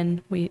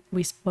Quinn.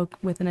 We spoke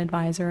with an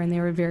advisor and they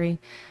were very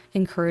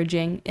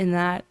encouraging in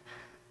that.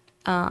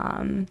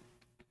 And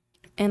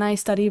I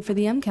studied for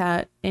the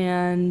MCAT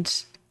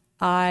and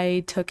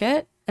I took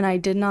it, and I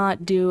did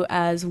not do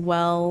as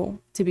well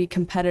to be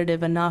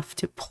competitive enough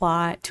to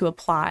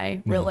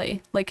apply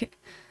really. Like,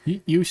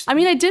 I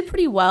mean, I did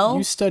pretty well.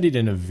 You studied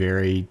in a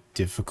very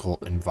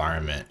difficult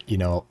environment,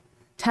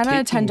 10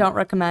 out of 10 don't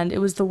recommend. It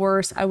was the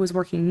worst. I was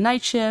working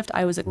night shift.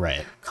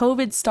 Right.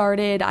 COVID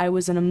started. I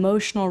was an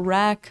emotional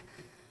wreck.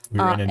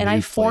 And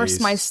I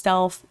forced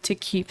myself to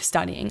keep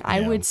studying. Yeah.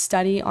 I would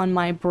study on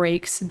my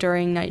breaks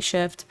during night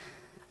shift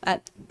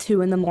at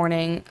 2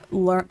 a.m,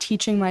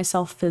 teaching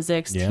myself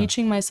physics,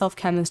 teaching myself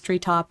chemistry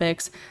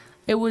topics.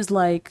 It was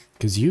like...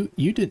 Because you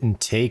didn't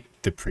take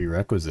the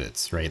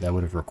prerequisites, right? That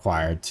would have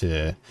required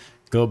to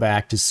go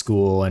back to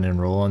school and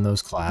enroll in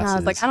those classes. I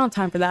was like, I don't have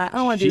time for that. I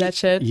don't want to do that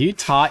shit. You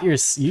taught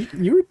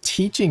you were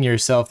teaching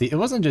yourself. It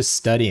wasn't just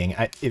studying.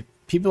 If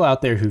people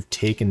out there who've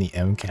taken the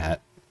MCAT,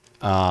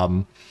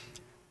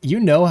 you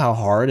know how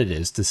hard it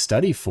is to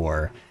study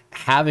for.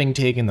 Having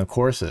taken the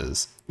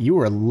courses, you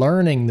were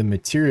learning the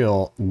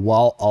material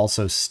while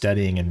also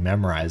studying and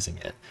memorizing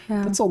it.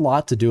 Yeah. That's a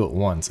lot to do at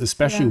once,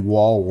 especially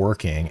while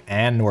working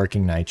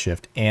night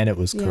shift, and it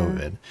was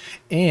COVID.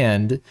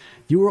 And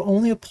you were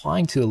only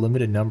applying to a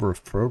limited number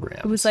of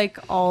programs. It was like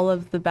all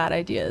of the bad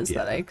ideas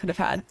that I could have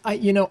had. I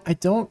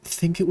don't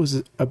think it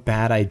was a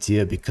bad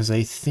idea, because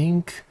I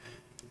think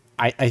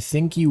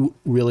you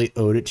really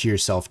owed it to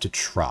yourself to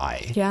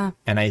try. Yeah.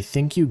 And I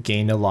think you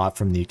gained a lot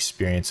from the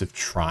experience of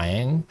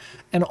trying,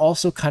 and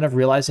also kind of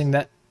realizing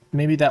that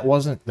maybe that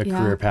wasn't the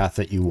career path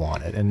that you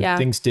wanted, and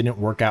things didn't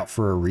work out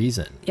for a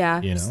reason.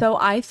 Yeah. So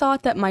I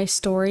thought that my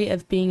story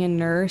of being a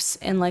nurse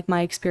and like my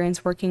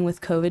experience working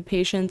with COVID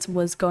patients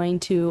was going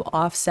to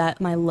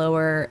offset my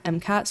lower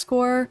MCAT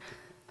score.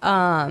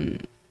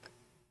 And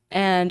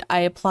I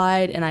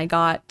applied and I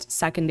got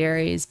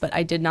secondaries, but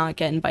I did not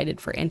get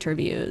invited for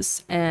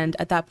interviews. And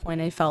at that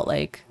point I felt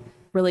like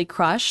really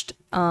crushed.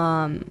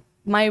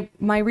 My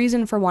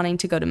reason for wanting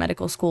to go to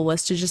medical school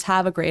was to just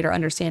have a greater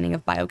understanding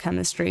of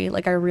biochemistry.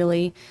 Like, I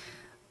really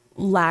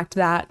lacked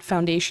that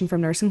foundation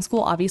from nursing school,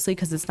 obviously,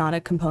 because it's not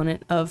a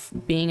component of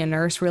being a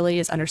nurse, really,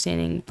 is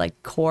understanding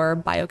like core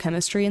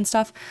biochemistry and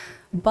stuff.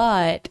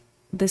 But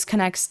this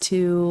connects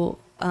to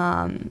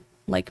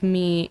like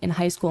me in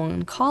high school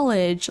and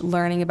college,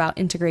 learning about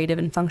integrative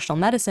and functional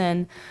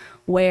medicine,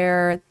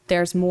 where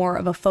there's more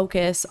of a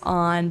focus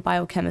on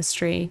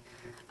biochemistry.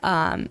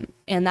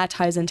 And that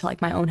ties into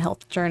like my own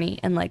health journey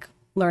and like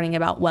learning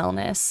about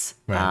wellness.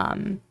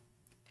 Right.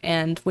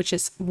 And which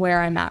is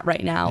where I'm at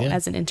right now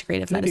as an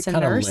integrative medicine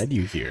nurse. It led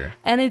you here.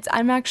 And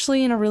I'm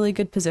actually in a really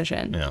good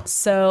position. Yeah.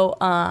 So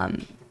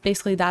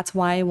basically that's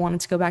why I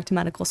wanted to go back to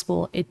medical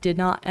school. It did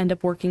not end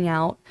up working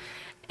out.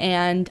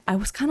 And I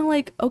was kind of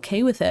like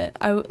okay with it.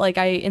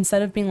 I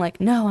instead of being like,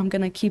 no, I'm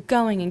gonna keep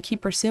going and keep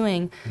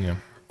pursuing. Yeah.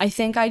 I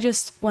think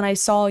when I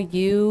saw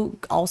you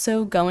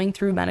also going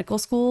through medical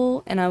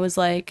school, and I was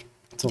like,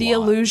 the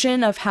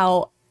illusion of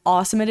how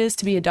awesome it is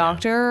to be a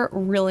doctor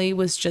really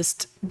was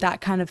just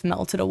that kind of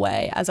melted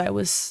away as I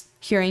was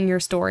hearing your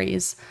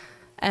stories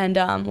and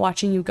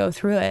watching you go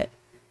through it.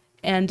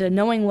 And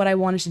knowing what I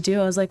wanted to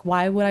do, I was like,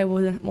 why would I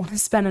want to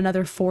spend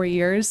another 4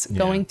 years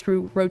going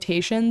through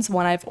rotations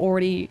when You've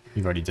already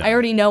done. I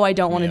already know I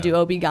don't want to do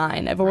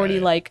OB-GYN. I've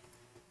already like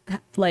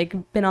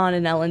been on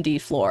an L&D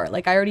floor.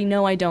 Like, I already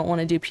know I don't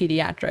want to do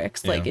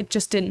pediatrics. Like, it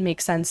just didn't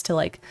make sense to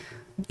like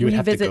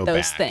revisit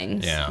those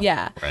things.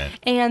 Yeah. Right.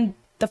 And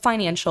the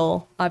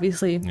financial,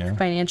 obviously,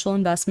 financial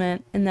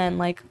investment, and then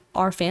like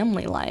our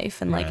family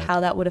life and like how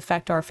that would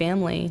affect our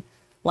family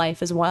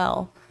life as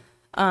well.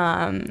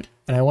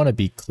 And I want to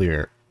be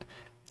clear,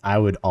 I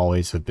would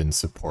always have been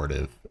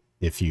supportive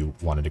if you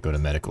wanted to go to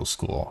medical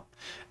school.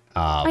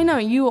 I know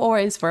you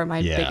always were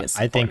my biggest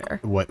supporter. I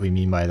think what we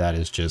mean by that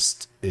is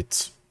just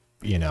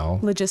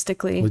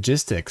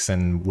logistics,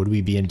 and would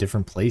we be in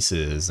different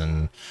places,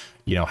 and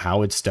how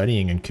would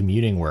studying and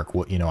commuting work?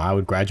 What I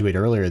would graduate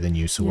earlier than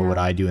you, so what would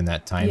I do in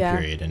that time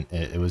period? And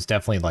it was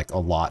definitely like a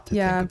lot to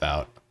think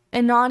about.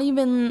 And not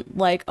even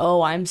like,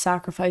 oh, I'm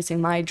sacrificing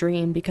my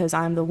dream because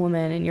I'm the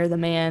woman and you're the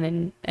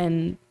man,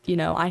 and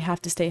I have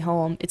to stay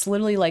home. It's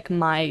literally like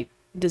my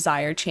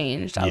desire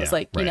changed. I was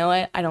like, you know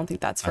what? I don't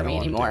think that's for me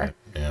anymore.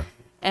 Yeah.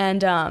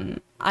 And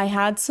I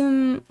had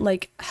some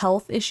like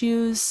health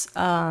issues,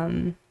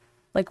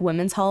 like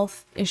women's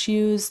health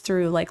issues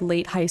through like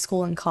late high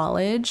school and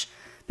college.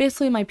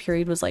 Basically, my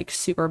period was like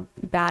super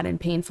bad and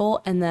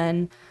painful. And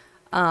then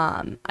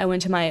I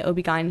went to my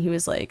OB-GYN and he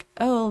was like,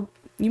 oh,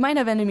 you might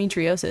have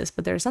endometriosis,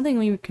 but there's something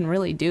we can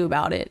really do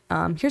about it.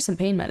 Here's some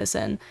pain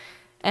medicine.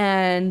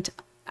 And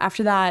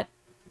after that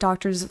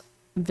doctor's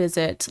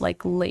visit,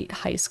 like late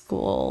high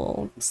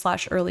school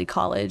 / early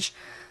college,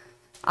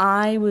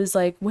 I was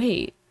like,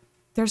 wait,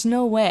 there's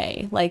no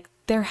way. Like,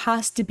 there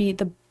has to be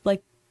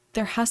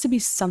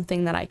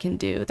something that I can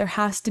do. There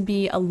has to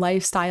be a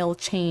lifestyle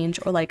change,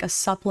 or like a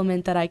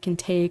supplement that I can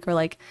take, or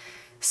like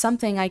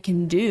something I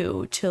can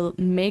do to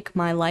make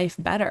my life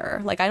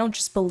better. Like, I don't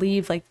just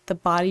believe like the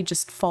body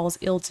just falls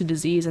ill to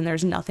disease and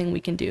there's nothing we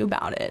can do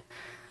about it.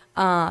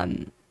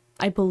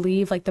 I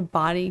believe like the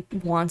body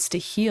wants to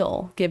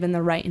heal given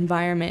the right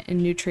environment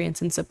and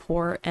nutrients and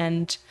support,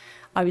 and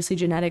obviously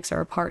genetics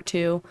are a part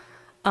too.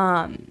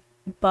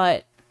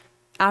 But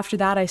after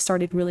that, I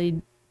started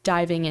really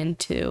diving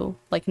into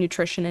like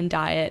nutrition and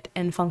diet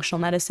and functional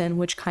medicine,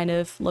 which kind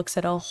of looks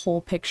at a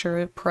whole picture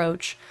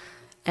approach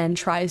and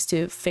tries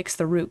to fix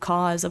the root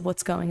cause of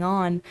what's going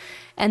on.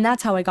 And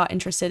that's how I got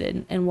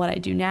interested in what I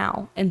do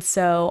now. And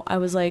so I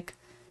was like,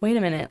 wait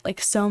a minute,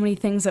 like so many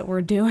things that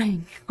we're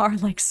doing are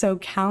like so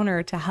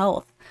counter to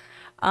health.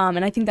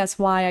 And I think that's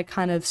why I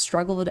kind of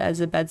struggled as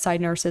a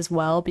bedside nurse as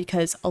well,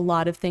 because a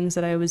lot of things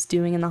that I was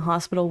doing in the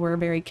hospital were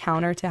very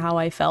counter to how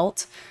I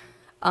felt.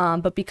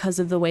 But because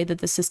of the way that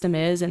the system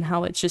is and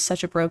how it's just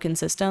such a broken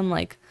system,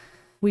 like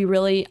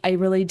I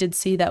really did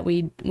see that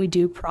we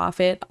do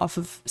profit off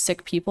of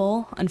sick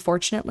people.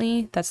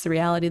 Unfortunately, that's the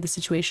reality of the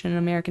situation in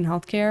American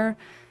healthcare.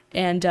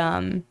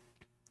 And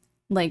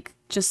like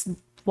just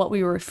what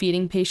we were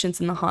feeding patients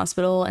in the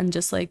hospital, and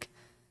just like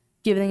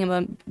giving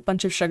them a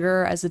bunch of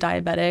sugar as a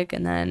diabetic,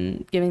 and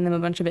then giving them a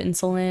bunch of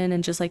insulin,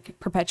 and just like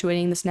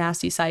perpetuating this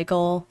nasty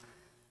cycle,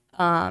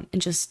 and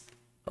just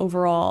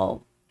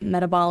overall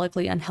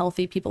metabolically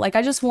unhealthy people. Like,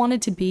 I just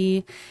wanted to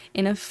be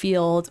in a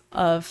field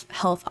of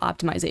health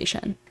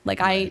optimization. Like,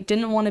 I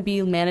didn't want to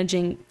be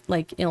managing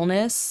like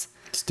illness.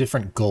 It's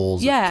different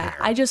goals. Yeah,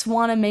 I just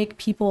want to make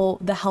people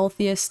the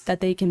healthiest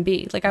that they can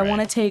be. Like, I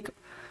want to take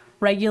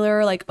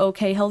regular, like,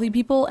 okay, healthy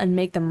people and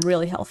make them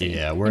really healthy.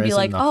 Yeah, whereas and be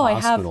like, in the oh,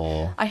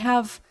 hospital, I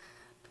have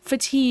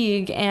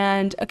fatigue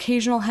and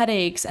occasional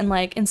headaches and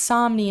like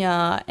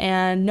insomnia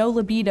and no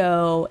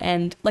libido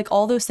and like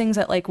all those things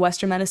that like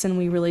Western medicine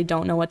we really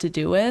don't know what to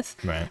do with,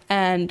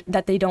 and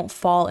that they don't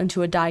fall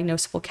into a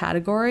diagnosable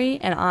category.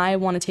 And I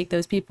want to take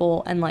those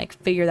people and like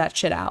figure that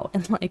shit out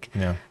and like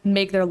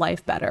make their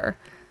life better.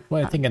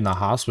 Well, I think in the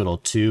hospital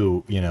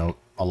too, you know,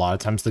 a lot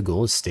of times the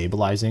goal is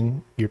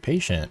stabilizing your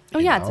patient. Oh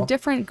yeah, it's a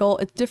different goal.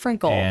 It's a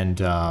different goal. And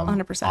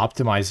 100%.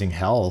 Optimizing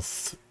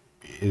health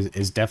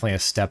is definitely a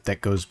step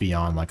that goes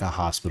beyond like a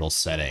hospital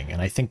setting.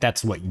 And I think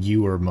that's what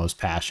you are most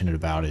passionate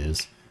about,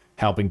 is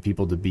helping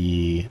people to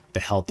be the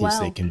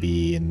healthiest they can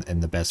be, and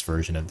the best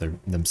version of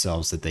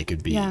themselves that they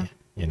could be,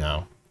 you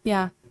know?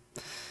 Yeah.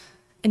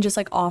 And just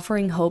like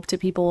offering hope to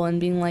people and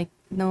being like,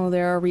 no,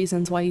 there are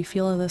reasons why you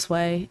feel this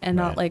way, and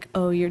not like,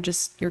 oh, you're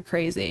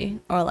crazy,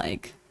 or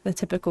like the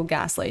typical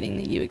gaslighting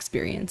that you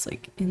experience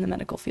like in the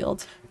medical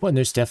field. Well, and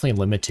there's definitely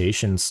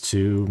limitations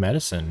to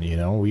medicine. You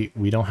know,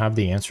 we don't have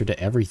the answer to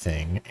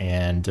everything.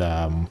 And,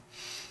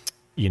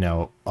 you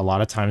know, a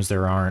lot of times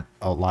there aren't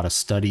a lot of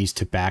studies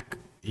to back,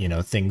 you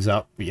know, things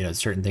up, you know,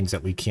 certain things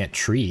that we can't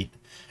treat.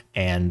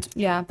 And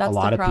that's a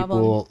lot of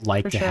people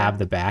like to have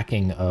the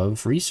backing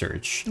of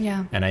research.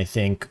 Yeah. And I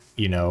think,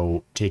 you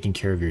know, taking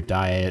care of your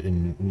diet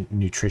and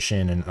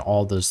nutrition and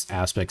all those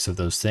aspects of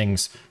those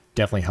things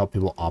definitely help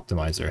people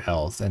optimize their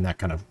health. And that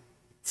kind of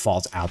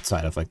falls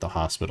outside of like the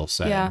hospital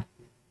setting.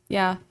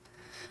 Yeah.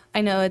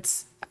 I know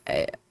it's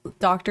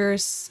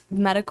doctors,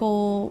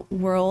 medical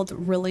world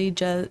really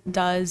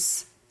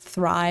does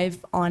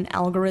thrive on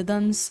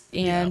algorithms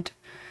and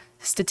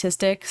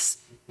statistics.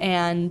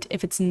 And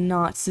if it's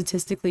not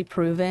statistically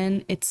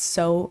proven,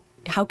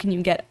 how can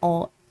you get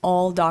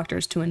all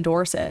doctors to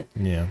endorse it?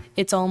 Yeah.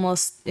 It's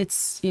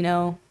you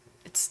know,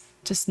 it's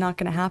just not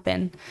going to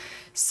happen.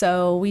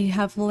 So we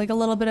have like a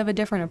little bit of a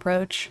different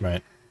approach.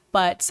 Right.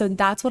 But so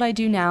that's what I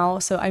do now.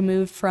 So I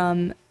moved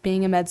from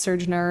being a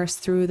med-surg nurse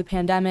through the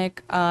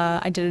pandemic.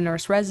 I did a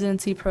nurse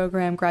residency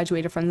program,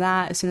 graduated from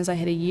that. As soon as I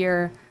hit a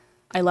year,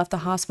 I left the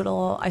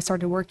hospital. I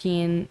started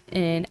working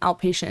in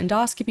outpatient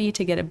endoscopy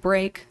to get a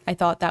break. I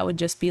thought that would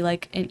just be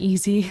like an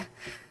easy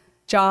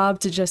job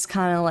to just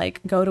kind of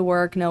like go to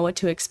work, know what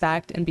to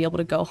expect, and be able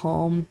to go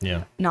home,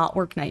 not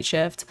work night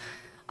shift.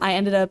 I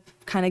ended up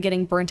kind of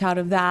getting burnt out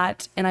of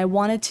that, and I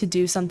wanted to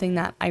do something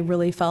that I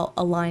really felt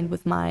aligned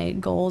with my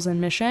goals and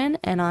mission,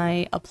 and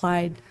I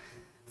applied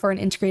for an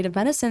integrative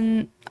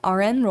medicine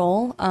RN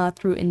role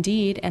through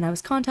Indeed, and I was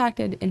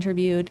contacted,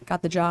 interviewed,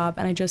 got the job,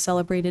 and I just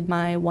celebrated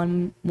my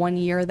one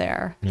year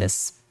there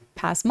this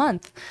past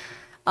month.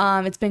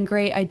 It's been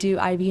great. I do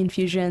IV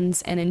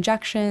infusions and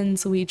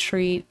injections. We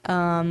treat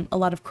a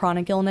lot of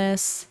chronic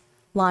illness.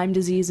 Lyme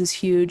disease is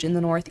huge in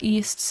the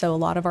Northeast, so a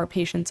lot of our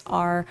patients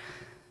are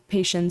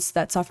patients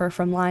that suffer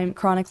from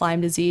chronic Lyme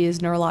disease,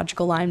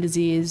 neurological Lyme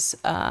disease.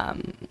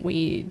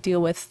 We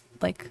deal with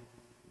like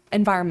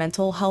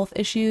environmental health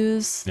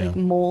issues, like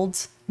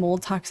mold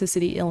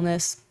toxicity,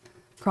 illness,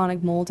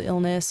 chronic mold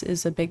illness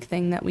is a big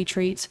thing that we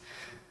treat.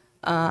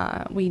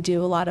 We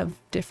do a lot of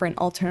different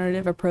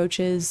alternative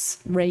approaches.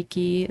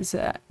 Reiki is,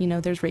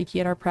 there's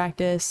Reiki at our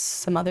practice,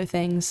 some other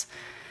things.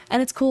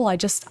 And it's cool.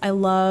 I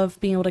love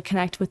being able to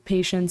connect with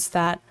patients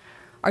that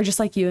are just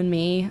like you and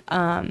me.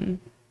 And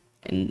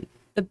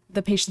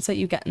the patients that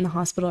you get in the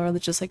hospital are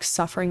just like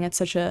suffering at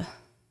such a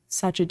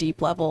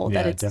deep level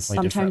that it's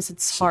sometimes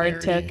it's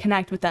hard to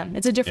connect with them.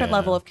 It's a different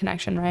level of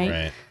connection,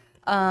 right?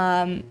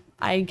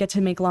 I get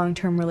to make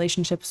long-term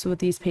relationships with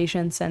these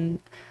patients and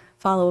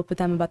follow up with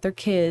them about their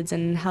kids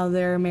and how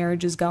their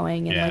marriage is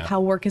going and like how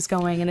work is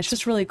going, and it's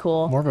just really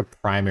cool. More of a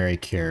primary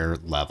care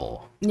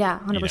level. Yeah,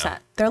 100%.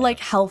 They're like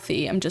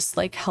healthy. I'm just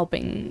like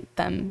helping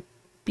them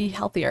be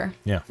healthier,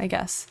 I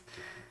guess,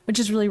 which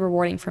is really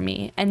rewarding for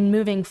me. And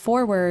moving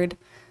forward,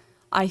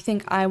 I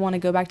think I want to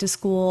go back to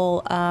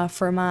school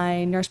for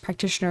my nurse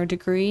practitioner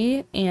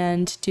degree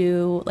and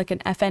do like an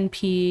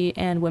FNP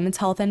and women's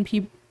health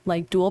NP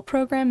like dual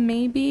program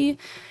maybe,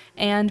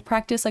 and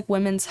practice like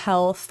women's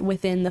health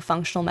within the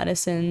functional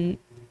medicine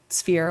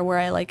sphere where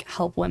I like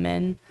help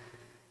women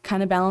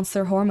kind of balance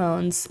their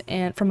hormones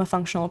and from a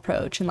functional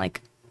approach and like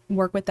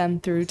work with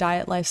them through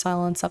diet,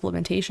 lifestyle, and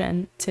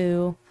supplementation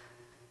to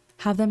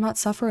have them not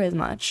suffer as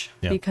much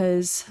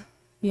because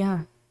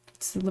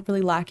it's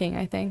really lacking,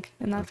 I think,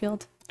 in that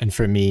field. And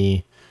for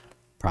me,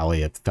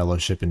 probably a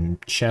fellowship in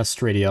chest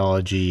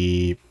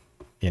radiology.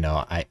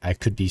 I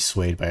could be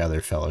swayed by other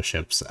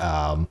fellowships.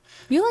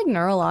 You like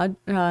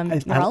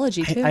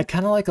neurology too? I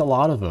kind of like a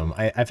lot of them.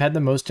 I've had the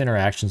most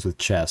interactions with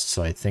chest,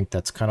 so I think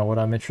that's kind of what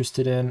I'm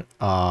interested in.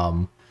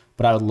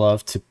 But I would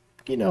love to,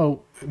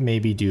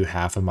 maybe do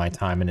half of my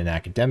time in an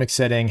academic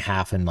setting,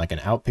 half in like an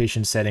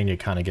outpatient setting to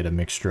kind of get a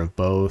mixture of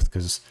both,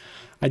 because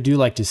I do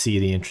like to see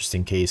the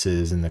interesting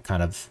cases and the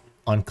kind of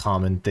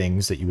uncommon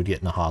things that you would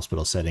get in a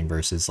hospital setting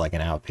versus like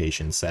an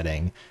outpatient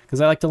setting, because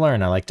I like to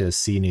learn. I like to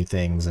see new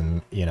things,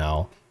 and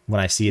when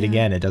I see it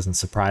again, it doesn't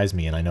surprise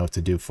me and I know what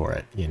to do for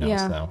it,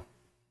 so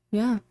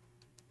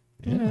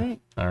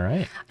all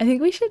right, I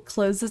think we should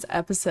close this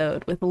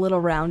episode with a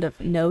little round of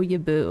Know Ya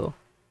Boo.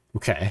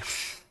 Okay.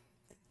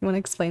 You want to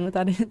explain what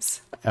that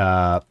is?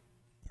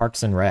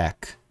 Parks and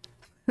Rec,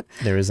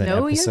 there was an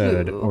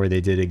episode where they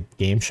did a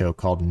game show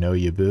called Know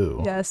Ya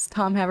Boo. Yes,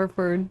 Tom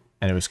Haverford,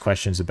 and it was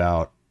questions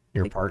about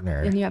your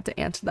partner, and you have to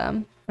answer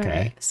them. Okay.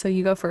 Right. So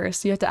you go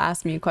first. You have to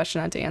ask me a question.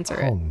 I have to answer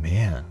it. Oh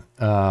man.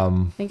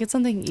 Think it's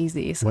something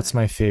easy. So. What's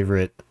my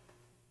favorite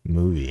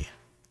movie?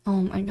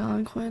 Oh my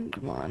God, Quinn,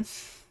 come on.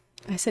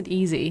 I said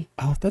easy.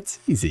 Oh, that's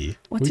easy.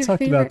 What's your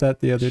talked about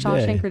that the other day.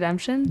 Shawshank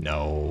Redemption?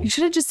 No. You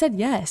should have just said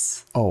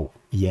yes. Oh,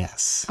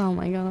 yes. Oh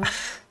my God.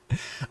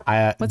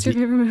 What's your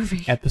favorite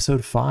movie?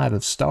 Episode 5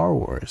 of Star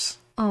Wars.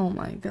 Oh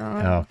my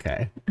God.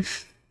 Okay.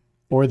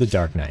 Or The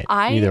Dark Knight.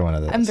 Either one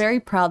of those. I'm very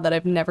proud that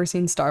I've never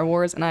seen Star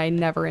Wars, and I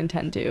never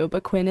intend to.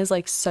 But Quinn is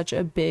like such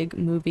a big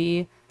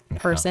movie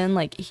person.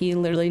 Like he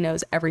literally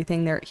knows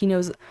everything there. He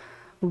knows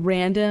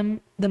the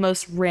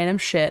most random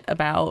shit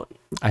about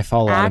I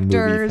follow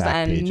actors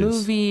and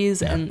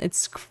movies, and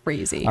it's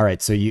crazy. All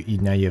right, so you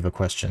now you have a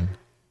question.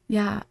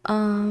 Yeah.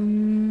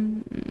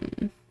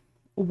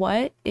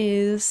 What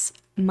is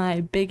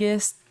my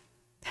biggest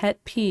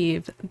pet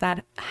peeve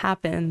that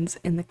happens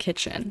in the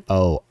kitchen?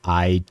 Oh,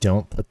 I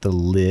don't put the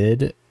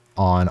lid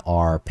on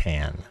our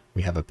pan.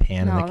 We have a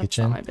pan in the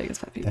kitchen. That's not my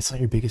biggest pet peeve. That's not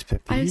your biggest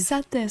pet peeve? I've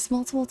said this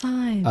multiple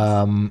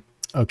times.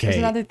 Okay. There's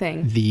another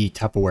thing. The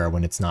Tupperware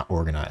when it's not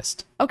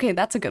organized. Okay,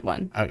 that's a good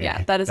one. Okay.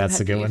 Yeah, that is That's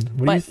a good pet one. peeve.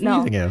 What are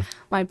you thinking of?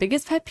 My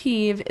biggest pet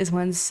peeve is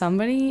when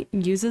somebody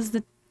uses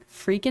the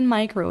freaking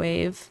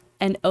microwave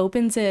and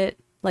opens the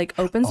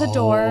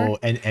door.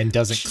 And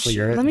doesn't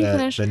clear Let me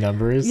finish. The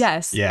numbers?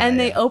 Yes. Yeah. And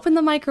they open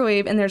the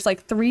microwave and there's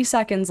like 3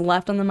 seconds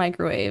left on the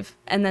microwave,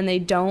 and then they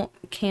don't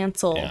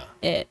cancel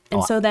it.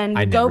 And so then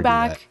you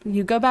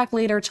go back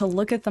later to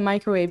look at the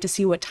microwave to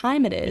see what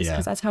time it is,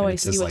 because that's how I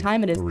see what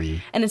time it is.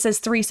 And it says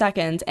 3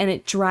 seconds, and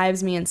it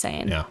drives me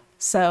insane. Yeah.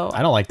 So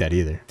I don't like that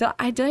either. Did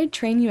I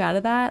train you out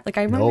of that? Like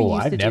I remember you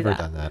used to do that. No, I've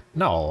never done that.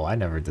 No, I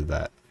never did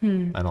that. I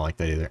don't like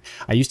that either.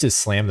 I used to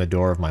slam the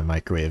door of my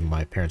microwave and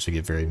my parents would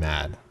get very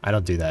mad. I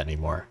don't do that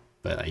anymore,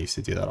 but I used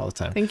to do that all the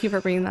time. Thank you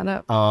for bringing that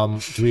up.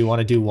 Do we want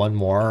to do one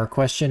more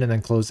question and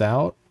then close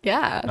out?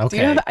 Yeah. Okay. Do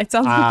you have, it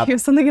sounds like you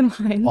have something in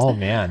mind. Oh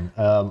man.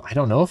 I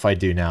don't know if I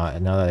do now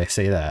that I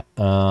say that.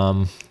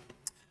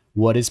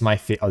 What is my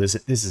favorite? Oh, this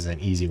is an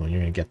easy one.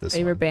 You're gonna get this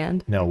favorite one.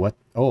 band? No. What?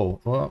 Oh,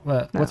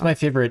 well, what's my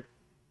favorite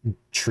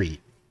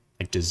treat?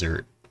 Like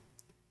dessert.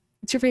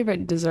 What's your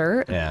favorite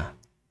dessert? Yeah.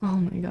 Oh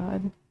my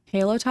God.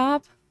 Halo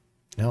Top?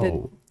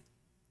 No.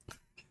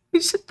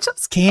 You should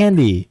just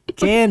candy.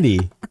 And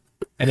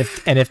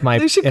if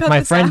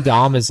my friend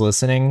Dom is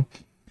listening,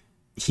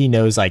 he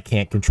knows I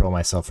can't control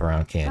myself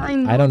around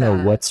candy. I don't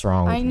know what's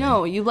wrong with me. I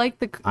know. You like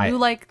the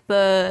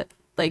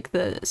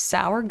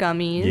sour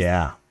gummies.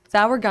 Yeah.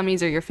 Sour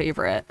gummies are your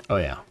favorite. Oh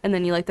yeah. And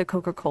then you like the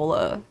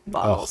Coca-Cola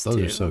bottles. Oh, those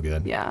too. are so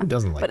good. Yeah. Who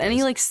doesn't like But those?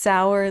 any like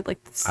sour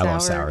I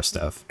love sour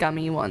stuff.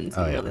 Gummy ones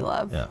I really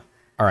love. Yeah.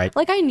 All right.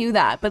 Like, I knew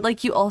that, but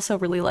like, you also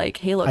really like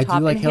Halo I Top.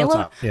 do like and Halo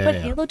Top. Yeah, but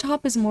yeah. Halo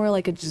Top is more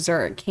like a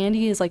dessert.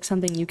 Candy is like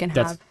something you can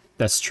have.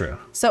 That's true.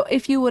 So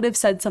if you would have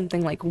said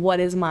something like, "What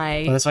is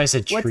my?" Well, that's why I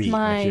said what's treat.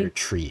 my? Like your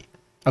treat.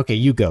 Okay,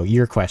 you go.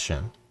 Your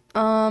question.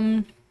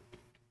 Bro,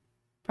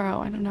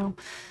 I don't know.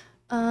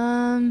 Put you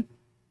on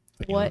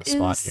What the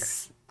spot here.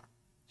 is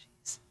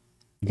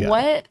You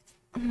got it.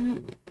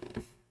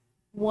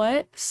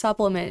 what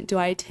supplement do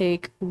I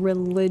take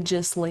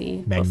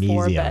religiously before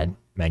Magnesium. bed?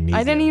 Magnesium.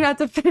 I didn't even have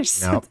to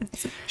finish. No.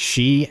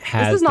 She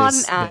has This is not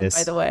an ad, this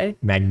by the way.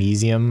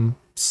 magnesium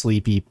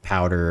sleepy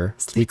powder.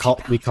 We call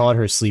it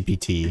her sleepy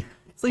tea.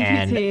 Sleepy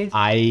and tea.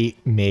 I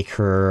make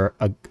her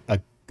a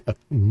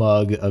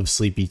mug of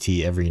sleepy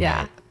tea every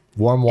Yeah. night.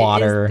 Warm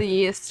water It is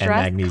the and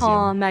Stress magnesium.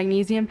 Calm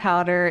magnesium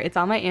powder. It's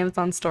on my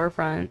Amazon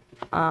storefront.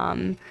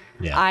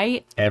 Yeah.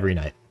 Every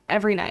night.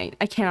 Every night.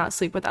 I cannot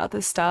sleep without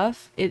this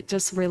stuff. It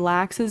just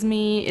relaxes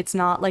me. It's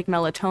not like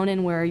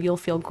melatonin where you'll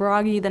feel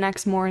groggy the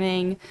next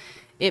morning.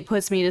 It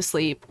puts me to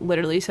sleep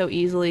literally so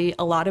easily.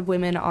 A lot of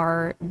women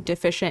are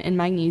deficient in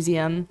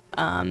magnesium.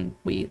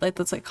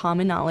 That's like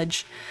common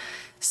knowledge.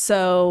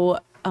 So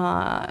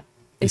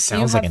It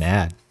sounds like an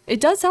ad. It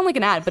does sound like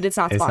an ad, but it's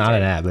not sponsored. It's not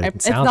an ad, but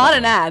it's not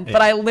an ad,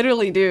 but I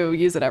literally do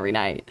use it every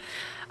night.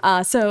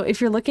 So if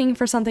you're looking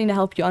for something to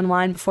help you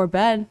unwind before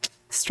bed,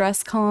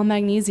 Stress Calm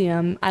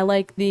Magnesium. I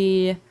like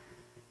is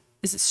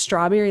it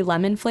strawberry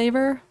lemon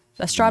flavor?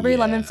 The strawberry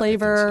lemon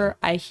flavor.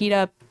 I heat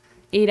up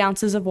 8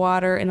 ounces of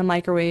water in a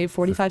microwave,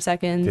 45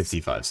 seconds.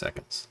 55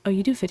 seconds. Oh,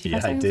 you do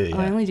 55 seconds? I do, Oh,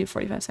 I yeah. only do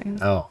 45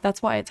 seconds. Oh.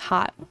 That's why it's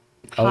hot.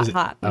 Is it?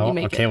 Hot when you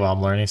make okay, it. well,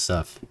 I'm learning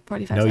stuff.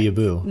 45 No, seconds. you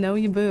boo. No,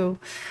 you boo.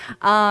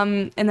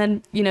 And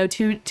then,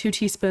 2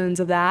 teaspoons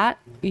of that,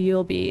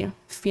 you'll be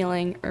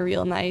feeling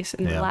real nice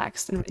and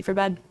relaxed and ready for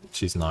bed.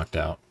 She's knocked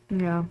out.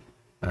 Yeah.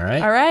 All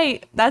right. All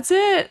right. That's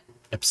it.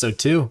 Episode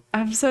 2.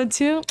 Episode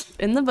 2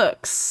 in the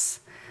books.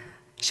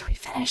 Should we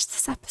finish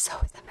this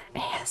episode with a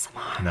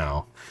ASMR?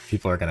 No.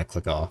 People are going to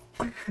click off.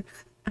 All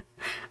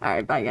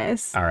right. Bye,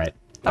 guys. All right.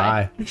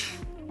 Bye. Bye.